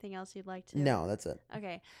have anything else you'd like to? No, that's it.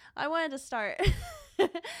 Okay, I wanted to start. I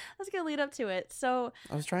was going to lead up to it, so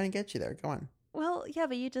I was trying to get you there. Go on. Well, yeah,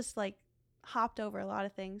 but you just like hopped over a lot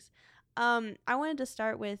of things. I wanted to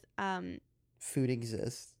start with food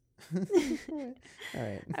exists. All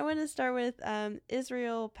right. I wanted to start with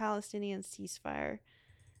Israel-Palestinian ceasefire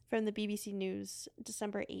from the BBC News,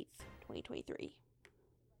 December 8th, 2023.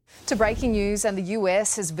 To breaking news, and the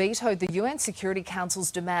US has vetoed the UN Security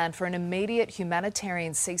Council's demand for an immediate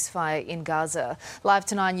humanitarian ceasefire in Gaza. Live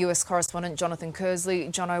to 9 US correspondent Jonathan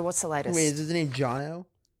Kersley. Jono, what's the latest? Wait, is his name Jono?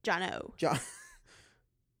 Jono. John.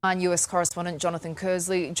 9 US correspondent Jonathan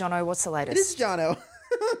Kersley. Jono, what's the latest? It is Jono.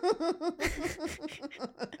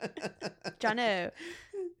 Jono.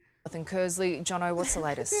 Jonathan Kersley. Jono, what's the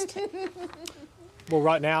latest? Well,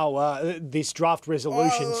 right now, this draft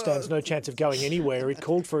resolution stands no chance of going anywhere. It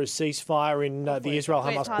called for a ceasefire in the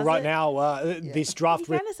Israel-Hamas. Right now, this draft...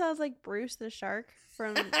 He kind of sounds like Bruce the Shark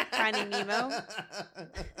from Finding Nemo.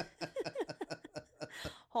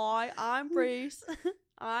 Hi, I'm Bruce.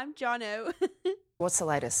 I'm Jono. What's the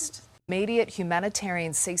latest? Immediate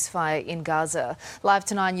humanitarian ceasefire in Gaza. Live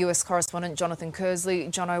to 9 US correspondent Jonathan Kersley.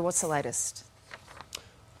 Jono, what's the latest?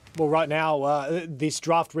 Well, right now, this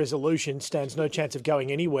draft resolution stands no chance of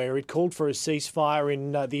going anywhere. It called for a ceasefire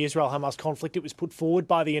in the Israel-Hamas conflict. It was put forward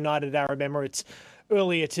by the United Arab Emirates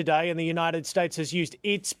earlier today, and the United States has used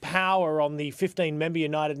its power on the 15-member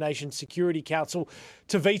United Nations Security Council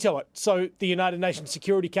to veto it. So the United Nations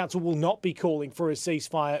Security Council will not be calling for a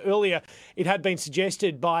ceasefire. Earlier, it had been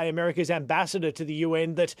suggested by America's ambassador to the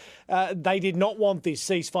UN that they did not want this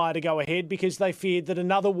ceasefire to go ahead because they feared that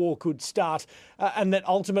another war could start, and that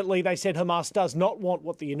ultimately they said Hamas does not want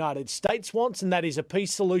what the United States wants, and that is a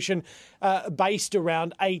peace solution based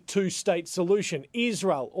around a two-state solution.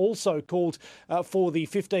 Israel also called for the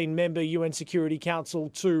 15-member UN Security Council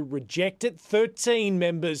to reject it. 13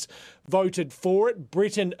 members voted for it.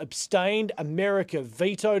 Britain abstained. America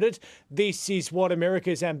vetoed it. This is what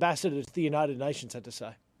America's ambassador to the United Nations had to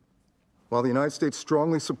say. While the United States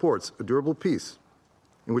strongly supports a durable peace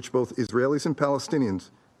in which both Israelis and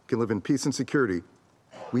Palestinians can live in peace and security,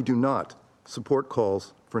 we do not support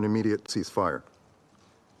calls for an immediate ceasefire.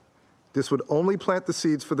 This would only plant the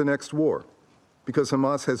seeds for the next war, because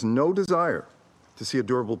Hamas has no desire to see a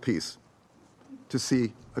durable peace, to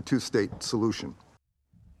see a two-state solution.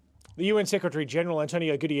 The UN Secretary-General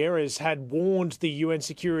Antonio Guterres had warned the UN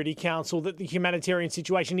Security Council that the humanitarian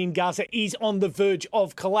situation in Gaza is on the verge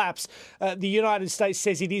of collapse. The United States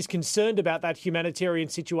says it is concerned about that humanitarian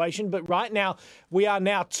situation, but right now, we are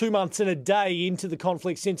now 2 months and a day into the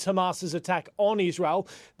conflict since Hamas's attack on Israel.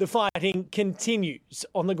 The fighting continues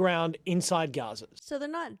on the ground inside Gaza. So they're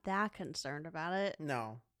not that concerned about it.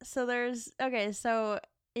 No. So so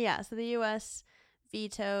the U.S.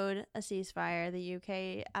 vetoed a ceasefire. The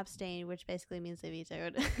UK abstained, which basically means they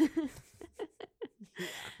vetoed.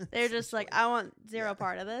 They're just like, I want zero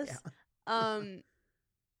part of this. Yeah.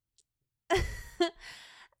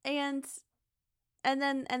 And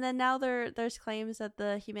then now there's claims that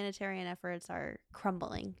the humanitarian efforts are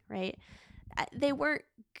crumbling, right? They weren't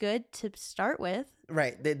good to start with.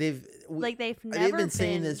 Right. They've been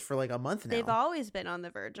saying this for like a month now. They've always been on the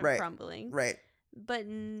verge of crumbling. Right. But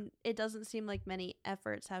it doesn't seem like many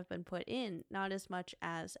efforts have been put in, not as much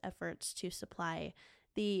as efforts to supply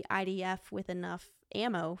the IDF with enough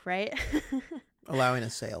ammo, right? Allowing a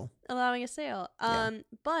sale. Yeah.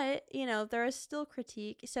 But, there is still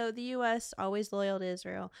critique. So the U.S. always loyal to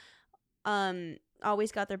Israel,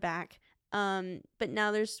 always got their back. But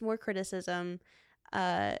now there's more criticism,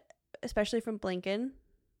 especially from Blinken.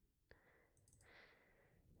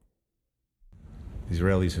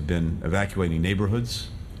 Israelis have been evacuating neighborhoods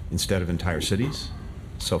instead of entire cities,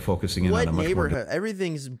 so focusing in on a much neighborhood?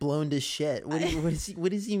 Everything's blown to shit. What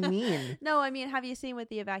does he mean? No, I mean, have you seen with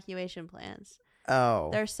the evacuation plans? Oh.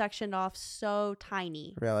 They're sectioned off so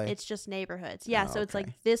tiny. Really? It's just neighborhoods. Yeah, so it's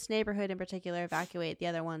like this neighborhood in particular, evacuate. The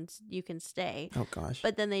other ones, you can stay. Oh, gosh.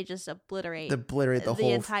 But then they just obliterate the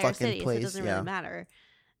whole entire fucking city, place. So it doesn't really matter.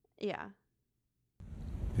 Yeah.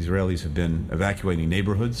 Israelis have been evacuating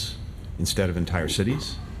neighborhoods instead of entire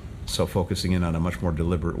cities, so focusing in on a much more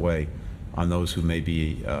deliberate way on those who may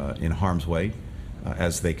be in harm's way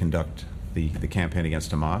as they conduct the campaign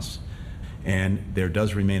against Hamas. And there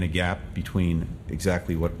does remain a gap between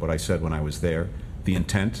exactly what I said when I was there, the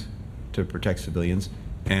intent to protect civilians,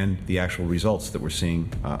 and the actual results that we're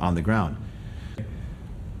seeing on the ground.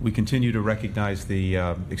 We continue to recognize the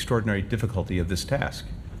extraordinary difficulty of this task,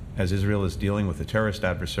 as Israel is dealing with a terrorist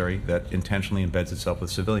adversary that intentionally embeds itself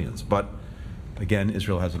with civilians. But again,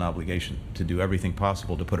 Israel has an obligation to do everything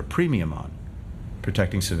possible to put a premium on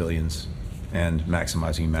protecting civilians and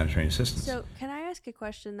maximizing humanitarian assistance. So can I ask a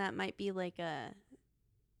question that might be like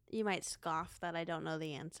you might scoff that I don't know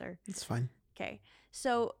the answer? It's fine. Okay.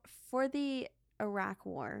 So for the Iraq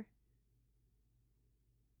war,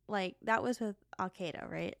 like that was with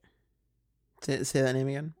Al-Qaeda, right? Say that name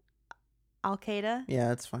again. Al-Qaeda? Yeah,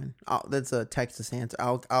 that's fine. That's a Texas answer.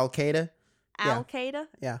 Al-Qaeda? Al-Qaeda?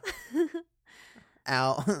 Yeah.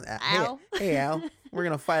 Al. Hey, Al. We're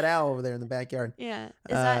going to fight Al over there in the backyard. Yeah.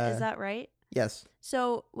 Is that right? Yes.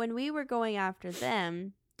 So when we were going after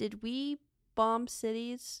them, did we bomb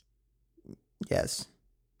cities? Yes.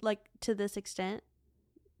 Like to this extent?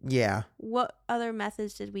 Yeah. What other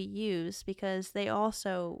methods did we use? Because they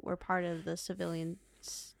also were part of the civilian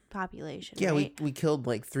population. Yeah, right? we killed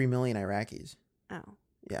like 3 million Iraqis. Oh.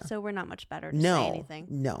 Yeah. So we're not much better to say anything.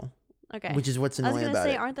 No. Okay. Which is what's annoying about it. I was going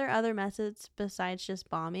to say, aren't there other methods besides just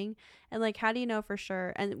bombing? And like, how do you know for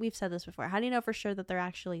sure? And we've said this before. How do you know for sure that they're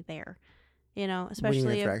actually there? Especially what do you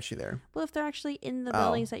mean if they're actually there? Well, if they're actually in the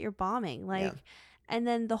buildings that you're bombing, like, and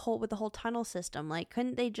then with the whole tunnel system, like,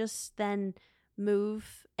 couldn't they just then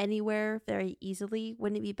move anywhere very easily?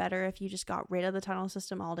 Wouldn't it be better if you just got rid of the tunnel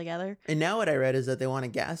system altogether? And now what I read is that they want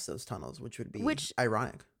to gas those tunnels, which would be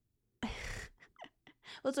ironic. Well,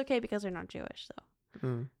 it's okay because they're not Jewish, though.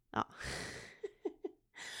 Mm. Oh.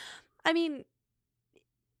 I mean,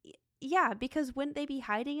 Yeah, because wouldn't they be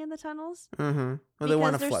hiding in the tunnels? Mm-hmm. Well, they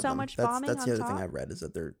want to there's flood so them. much That's bombing the on other top? thing I've read is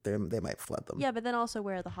that they might flood them. Yeah, but then also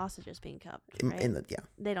where are the hostages being kept? Right? Yeah.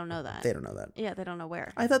 They don't know that. They don't know that. Yeah, they don't know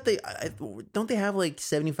where. I thought don't they have like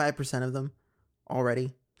 75% of them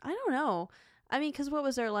already? I don't know. I mean, because what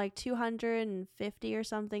was there, like 250 or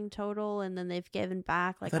something total, and then they've given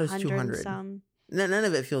back like I thought it was 100 and 200. some. None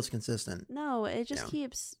of it feels consistent. No, it just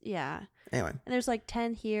keeps, Anyway. And there's like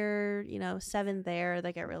 10 here, 7 there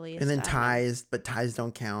that get released. And then I mean, ties, but ties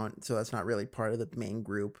don't count, so that's not really part of the main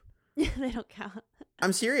group. they don't count.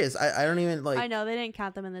 I'm serious. I don't even like. I know they didn't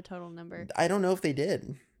count them in the total number. I don't know if they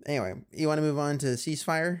did. Anyway, you want to move on to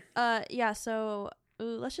ceasefire? Yeah. So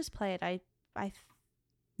let's just play it.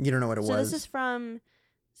 You don't know what it was. So this is from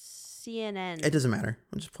CNN. It doesn't matter.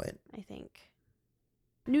 We'll just play it. I think.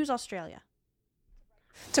 News Australia.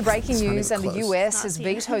 To breaking It's not news, even and the close. US has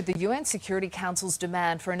vetoed the UN Security Council's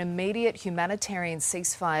demand for an immediate humanitarian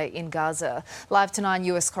ceasefire in Gaza. Live to 9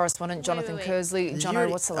 US correspondent Jonathan Kersley. Jono,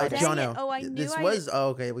 what's the latest? Jono. Oh, I knew this I was. did- Oh,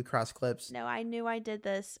 okay. We crossed clips. No, I knew I did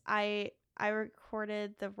this. I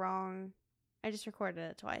recorded the wrong. I just recorded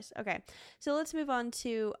it twice. Okay, so let's move on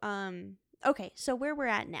to Okay, so where we're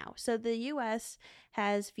at now. So the U.S.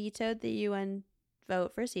 has vetoed the UN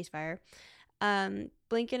vote for a ceasefire.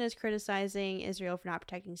 Blinken is criticizing Israel for not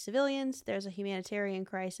protecting civilians. There's a humanitarian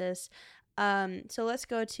crisis. So let's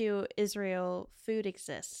go to Israel. Food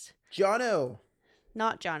exists. Jono.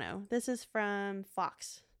 Not Jono. This is from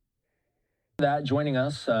Fox. That joining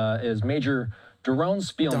us is Major Daron Dog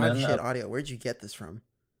Spielman shit of audio. Where'd you get this from?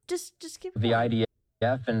 Just give the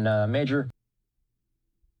IDF and Major.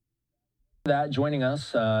 That joining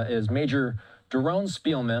us is Major Daron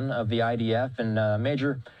Spielman of the IDF and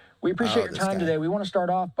Major. We appreciate your time today. We want to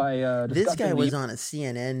start off by discussing This guy was the... on a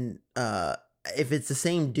CNN. If it's the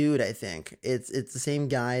same dude, I think it's the same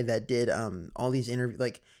guy that did all these interviews.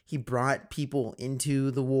 Like he brought people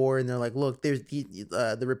into the war, and they're like, "Look, there's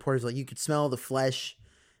the reporters like you could smell the flesh."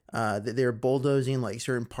 They're bulldozing like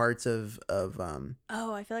certain parts of.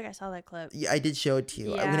 Oh, I feel like I saw that clip. Yeah, I did show it to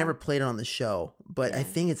you. Yeah. We never played it on the show, but I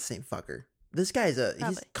think it's the same fucker. This guy's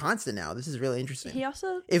he's constant now. This is really interesting. He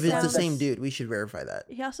also if it's the sounds- same dude, we should verify that.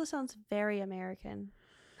 He also sounds very American.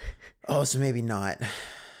 Oh, so maybe not.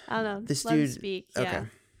 I don't know. This Let him dude. speak. Okay. Yeah.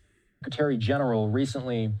 Secretary General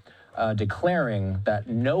recently declaring that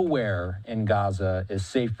nowhere in Gaza is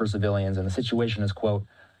safe for civilians, and the situation is, quote,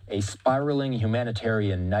 a spiraling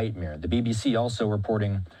humanitarian nightmare. The BBC also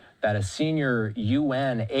reporting that a senior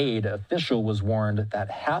UN aid official was warned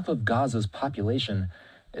that half of Gaza's population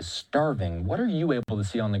is starving. What are you able to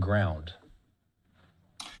see on the ground?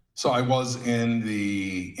 So I was in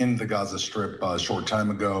the Gaza Strip a short time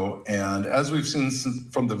ago, and as we've seen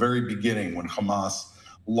from the very beginning when Hamas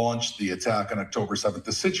launched the attack on October 7th,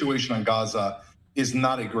 the situation on Gaza is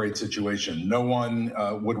not a great situation. No one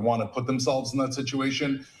would want to put themselves in that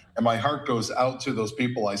situation, and my heart goes out to those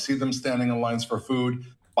people. I see them standing in lines for food.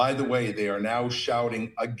 By the way, they are now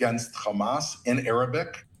shouting against Hamas in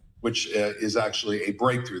Arabic, which is actually a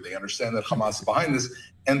breakthrough. They understand that Hamas is behind this,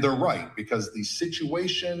 and they're right, because the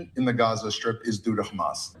situation in the Gaza Strip is due to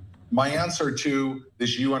Hamas. My answer to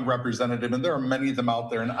this UN representative, and there are many of them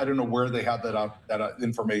out there, and I don't know where they have that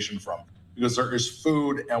information from, because there is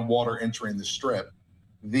food and water entering the Strip.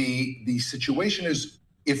 The situation is,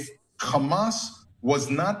 if Hamas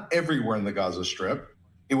was not everywhere in the Gaza Strip,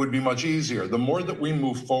 it would be much easier. The more that we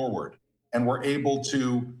move forward and we're able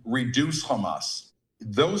to reduce Hamas,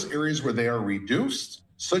 those areas where they are reduced,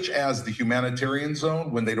 such as the humanitarian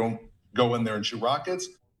zone, when they don't go in there and shoot rockets,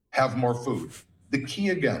 have more food. The key,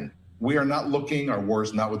 again, we are not looking, our war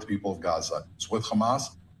is not with the people of Gaza. It's with Hamas.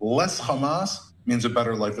 Less Hamas means a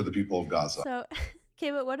better life for the people of Gaza. So, okay,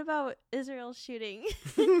 but what about Israel shooting,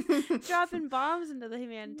 dropping bombs into the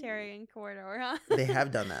humanitarian corridor, huh? They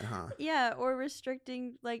have done that, huh? Yeah, or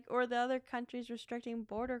restricting, or the other countries restricting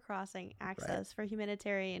border crossing access for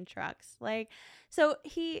humanitarian trucks. So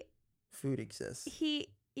Food exists.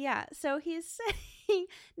 So he's saying,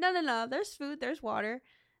 no, there's food, there's water.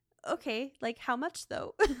 Okay, how much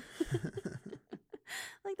though?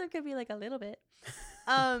 There could be a little bit.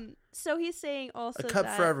 So he's saying also a cup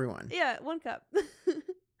that, for everyone. Yeah, 1 cup.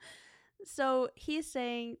 So he's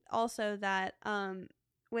saying also that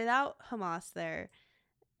without Hamas there,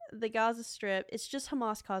 the Gaza Strip, it's just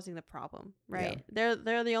Hamas causing the problem, right? Yeah.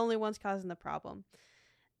 They're the only ones causing the problem.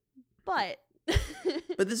 But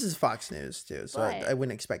this is Fox News too, so I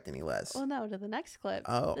wouldn't expect any less. Well, no, to the next clip.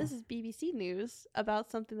 Oh. This is BBC News about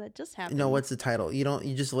something that just happened. No, what's the title? You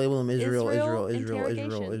just label them Israel.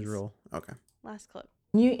 Interrogations. Okay. Last clip.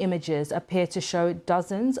 New images appear to show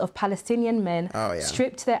dozens of Palestinian men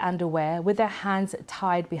stripped to their underwear with their hands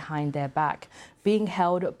tied behind their back, being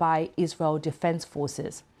held by Israel Defense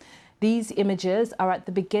Forces. These images are at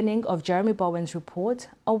the beginning of Jeremy Bowen's report.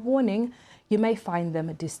 A warning, you may find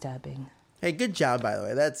them disturbing. Hey, good job, by the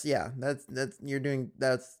way. This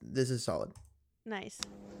is solid. Nice.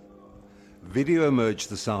 Video emerged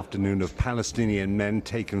this afternoon of Palestinian men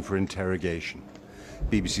taken for interrogation.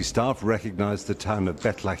 BBC staff recognized the town of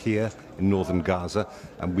Beit Lahia in northern Gaza,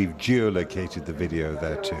 and we've geolocated the video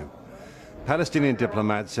there too. Palestinian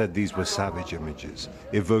diplomats said these were savage images,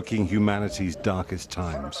 evoking humanity's darkest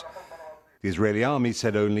times. The Israeli army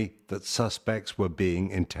said only that suspects were being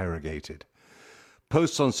interrogated.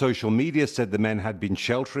 Posts on social media said the men had been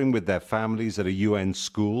sheltering with their families at a UN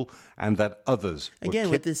school and that others were Again,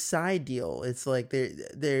 with this side deal, it's like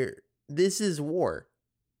this is war.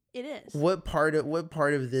 It is. What part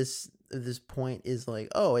of this point is like,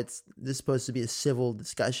 oh, this is supposed to be a civil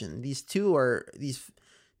discussion? These two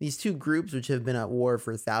groups which have been at war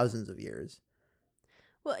for thousands of years.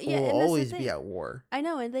 Well, yeah, will always be at war. I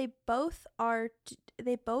know, and they both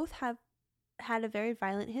have had a very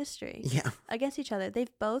violent history against each other.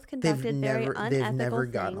 They've both conducted very unethical things. They've never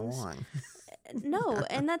gotten along. No,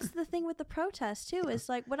 and that's the thing with the protests too. Is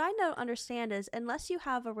like what I don't understand is unless you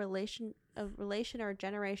have a relation or a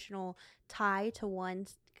generational tie to one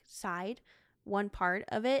side, one part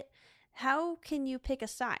of it, how can you pick a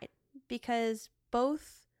side? Because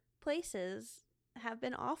both places have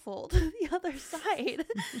been awful to the other side.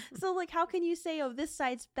 So like how can you say, oh, this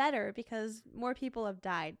side's better because more people have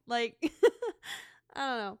died? Like I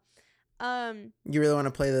don't know. You really want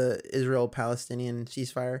to play the Israel-Palestinian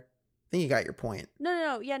ceasefire? I think you got your point.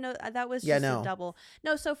 No. Yeah, no, that was just a double.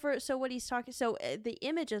 No, so what he's talking, the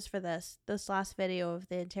images for this last video of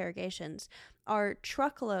the interrogations are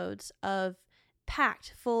truckloads of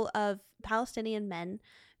packed full of Palestinian men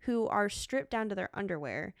who are stripped down to their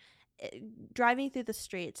underwear, driving through the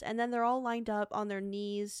streets, and then they're all lined up on their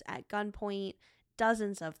knees at gunpoint,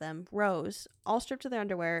 dozens of them, rows, all stripped to their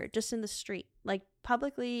underwear, just in the street, like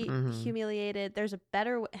publicly humiliated. There's a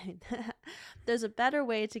better way. There's a better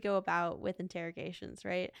way to go about with interrogations,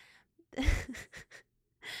 right?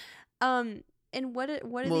 And what are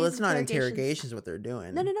well, that's not interrogations. What they're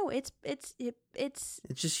doing? No. It's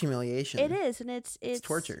just humiliation. It is, and it's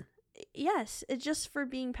torture. Yes, it's just for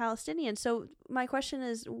being Palestinian. So my question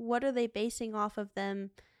is, what are they basing off of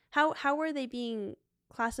them? How are they being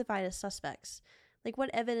classified as suspects? Like,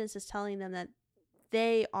 what evidence is telling them that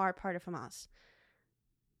they are part of Hamas?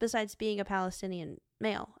 Besides being a Palestinian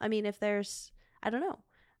male. I mean, if there's, I don't know.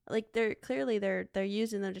 Like, they're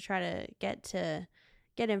using them to try to get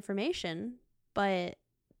information, but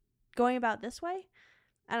going about this way,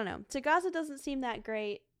 I don't know. So Gaza doesn't seem that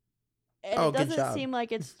great. And it doesn't seem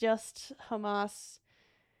like it's just Hamas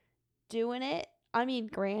doing it. I mean,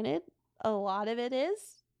 granted, a lot of it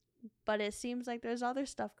is, but it seems like there's other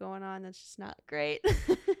stuff going on that's just not great.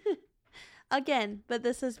 Again, but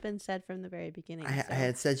this has been said from the very beginning. I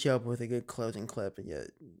had set you up with a good closing clip, and you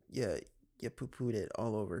poo-pooed it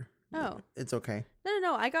all over. Oh, it's okay.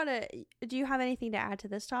 No. Do you have anything to add to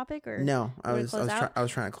this topic, or no? I was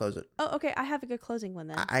trying to close it. Oh, okay. I have a good closing one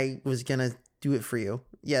then. I was gonna do it for you.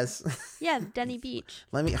 Yes. Yeah, Denny Beach.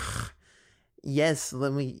 Let me.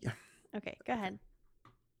 Okay, go ahead.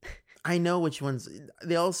 I know which ones.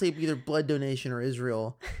 They all say either blood donation or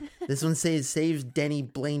Israel. This one saves Denny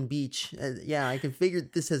Blaine Beach. Yeah, I can figure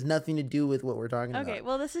this has nothing to do with what we're talking about. Okay,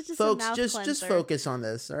 well, this is just folks. A mouth just focus on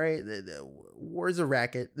this. All right, the war's a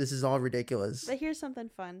racket. This is all ridiculous. But here's something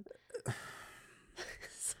fun.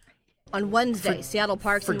 On Wednesday, Seattle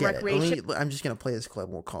Parks and Recreation. I'm just gonna play this clip.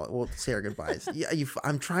 We'll say our goodbyes. Yeah,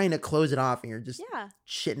 I'm trying to close it off, and you're just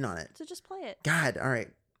shitting on it. So just play it. God, all right.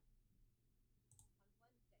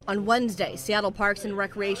 On Wednesday, Seattle Parks and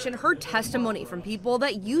Recreation heard testimony from people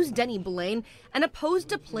that used Denny Blaine and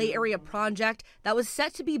opposed a play area project that was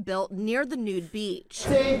set to be built near the nude beach.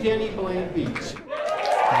 Save Denny Blaine Beach.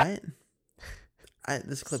 What?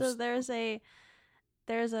 This clip. So there's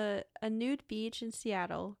a nude beach in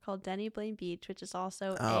Seattle called Denny Blaine Beach, which is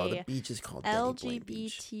also the beach is called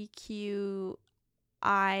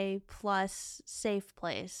LGBTQI plus safe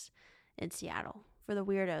place in Seattle for the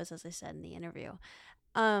weirdos, as I said in the interview.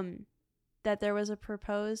 That there was a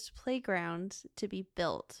proposed playground to be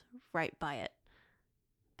built right by it,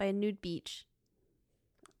 by a nude beach.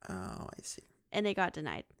 Oh, I see. And it got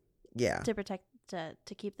denied. Yeah. To protect, to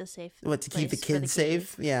keep the safe. What, to keep the kids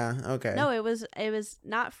safe? Yeah. Okay. No, it was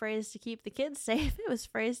not phrased to keep the kids safe. It was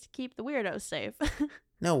phrased to keep the weirdos safe.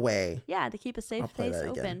 No way. Yeah, to keep a safe space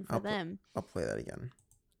open for them. I'll play that again.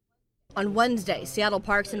 On Wednesday, Seattle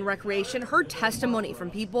Parks and Recreation heard testimony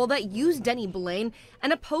from people that used Denny Blaine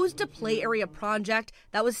and opposed a play area project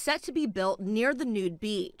that was set to be built near the nude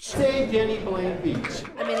beach. Save Denny Blaine Beach.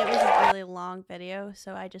 I mean, it was a really long video,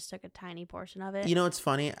 so I just took a tiny portion of it. You know what's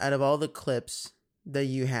funny? Out of all the clips that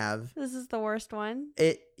you have, this is the worst one.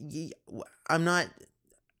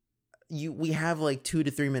 We have like 2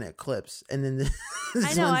 to 3 minute clips, and then this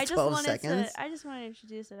I know. one's 12 seconds. I just wanted to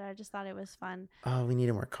introduce it. I just thought it was fun. Oh, we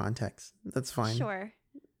needed more context. That's fine. Sure.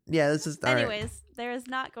 Yeah, this is. All Anyways, right. there is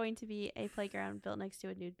not going to be a playground built next to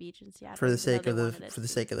a nude beach in Seattle For the sake of the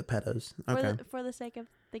pedos. Okay. For the sake of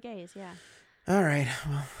the gays, yeah. All right.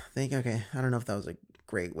 Well, okay. I don't know if that was a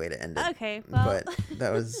great way to end it. Okay. Well, but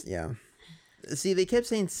that was yeah. See, they kept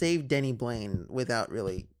saying "save Denny Blaine" without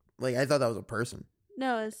really I thought that was a person.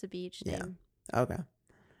 No, it's the beach name. Yeah. Okay.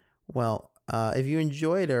 Well, if you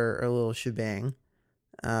enjoyed our little shebang,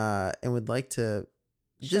 and would like to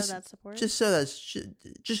just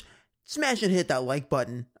smash and hit that like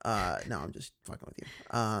button. No, I'm just fucking with you.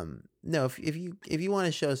 No, if you want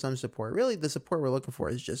to show some support, really the support we're looking for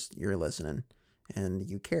is just you're listening and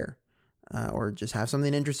you care, or just have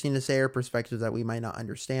something interesting to say or perspective that we might not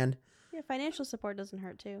understand. Yeah, financial support doesn't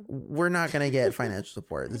hurt too. We're not gonna get financial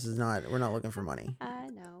support. We're not looking for money. I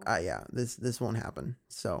know. Yeah, this won't happen.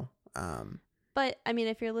 So, but I mean,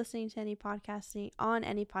 if you're listening to any podcasting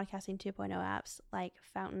 2.0 apps like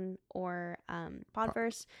Fountain or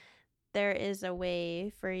Podverse, there is a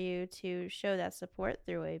way for you to show that support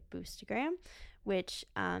through a Boostagram, which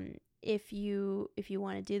if you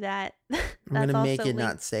want to do that, I'm gonna make it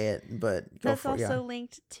not say it, but go for it. That's also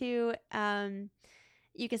linked to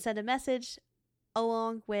you can send a message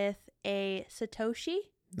along with a Satoshi.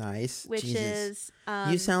 Nice. Which Jesus. is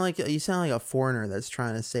you sound like a foreigner that's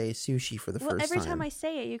trying to say sushi for the first time. Well, every time I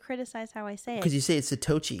say it, you criticize how I say it. Because you say it's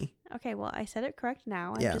Satoshi. Okay, well, I said it correct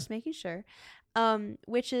now. I'm Yeah. just making sure.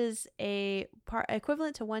 Which is a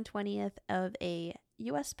equivalent to 1/20th of a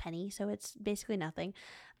U.S. penny, so it's basically nothing.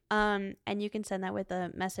 And you can send that with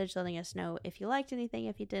a message letting us know if you liked anything,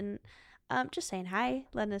 if you didn't. Just saying hi,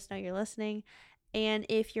 letting us know you're listening. And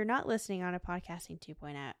if you're not listening on a Podcasting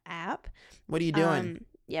 2.0 app, what are you doing?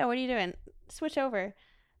 Yeah, what are you doing? Switch over.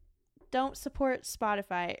 Don't support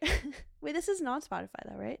Spotify. Wait, this is non-Spotify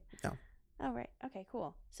though, right? No. Oh, right. Okay,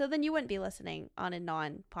 cool. So then you wouldn't be listening on a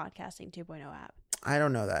non-Podcasting 2.0 app. I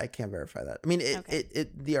don't know that. I can't verify that. I mean,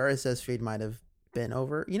 the RSS feed might have been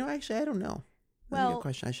over. Actually, I don't know. That's a good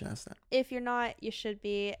question. I should ask that. If you're not, you should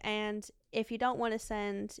be. And if you don't want to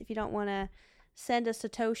send a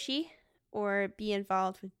Satoshi or be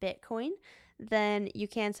involved with Bitcoin, then you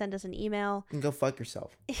can send us an email. And go fuck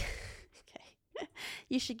yourself. Okay.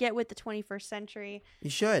 You should get with the 21st century. You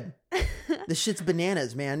should. This shit's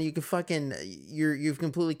bananas, man. You can fucking you've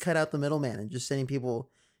completely cut out the middleman and just sending people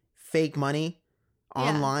fake money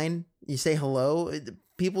online. You say hello.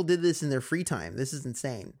 People did this in their free time. This is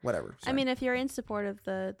insane. Whatever. Sorry. I mean, if you're in support of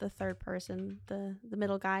the third person, the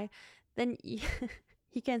middle guy, then you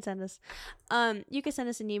can send us. You can send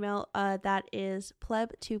us an email. That is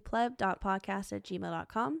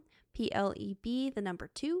pleb2pleb.podcast@gmail.com. PLEB, the number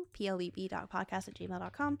 2,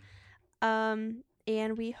 pleb.podcast@gmail.com.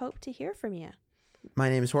 And we hope to hear from you. My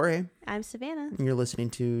name is Jorge. I'm Savannah. And you're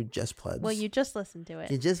listening to Just Plebs. Well, you just listened to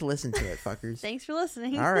it. You just listened to it, fuckers. Thanks for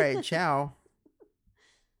listening. All right, ciao.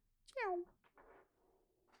 Ciao.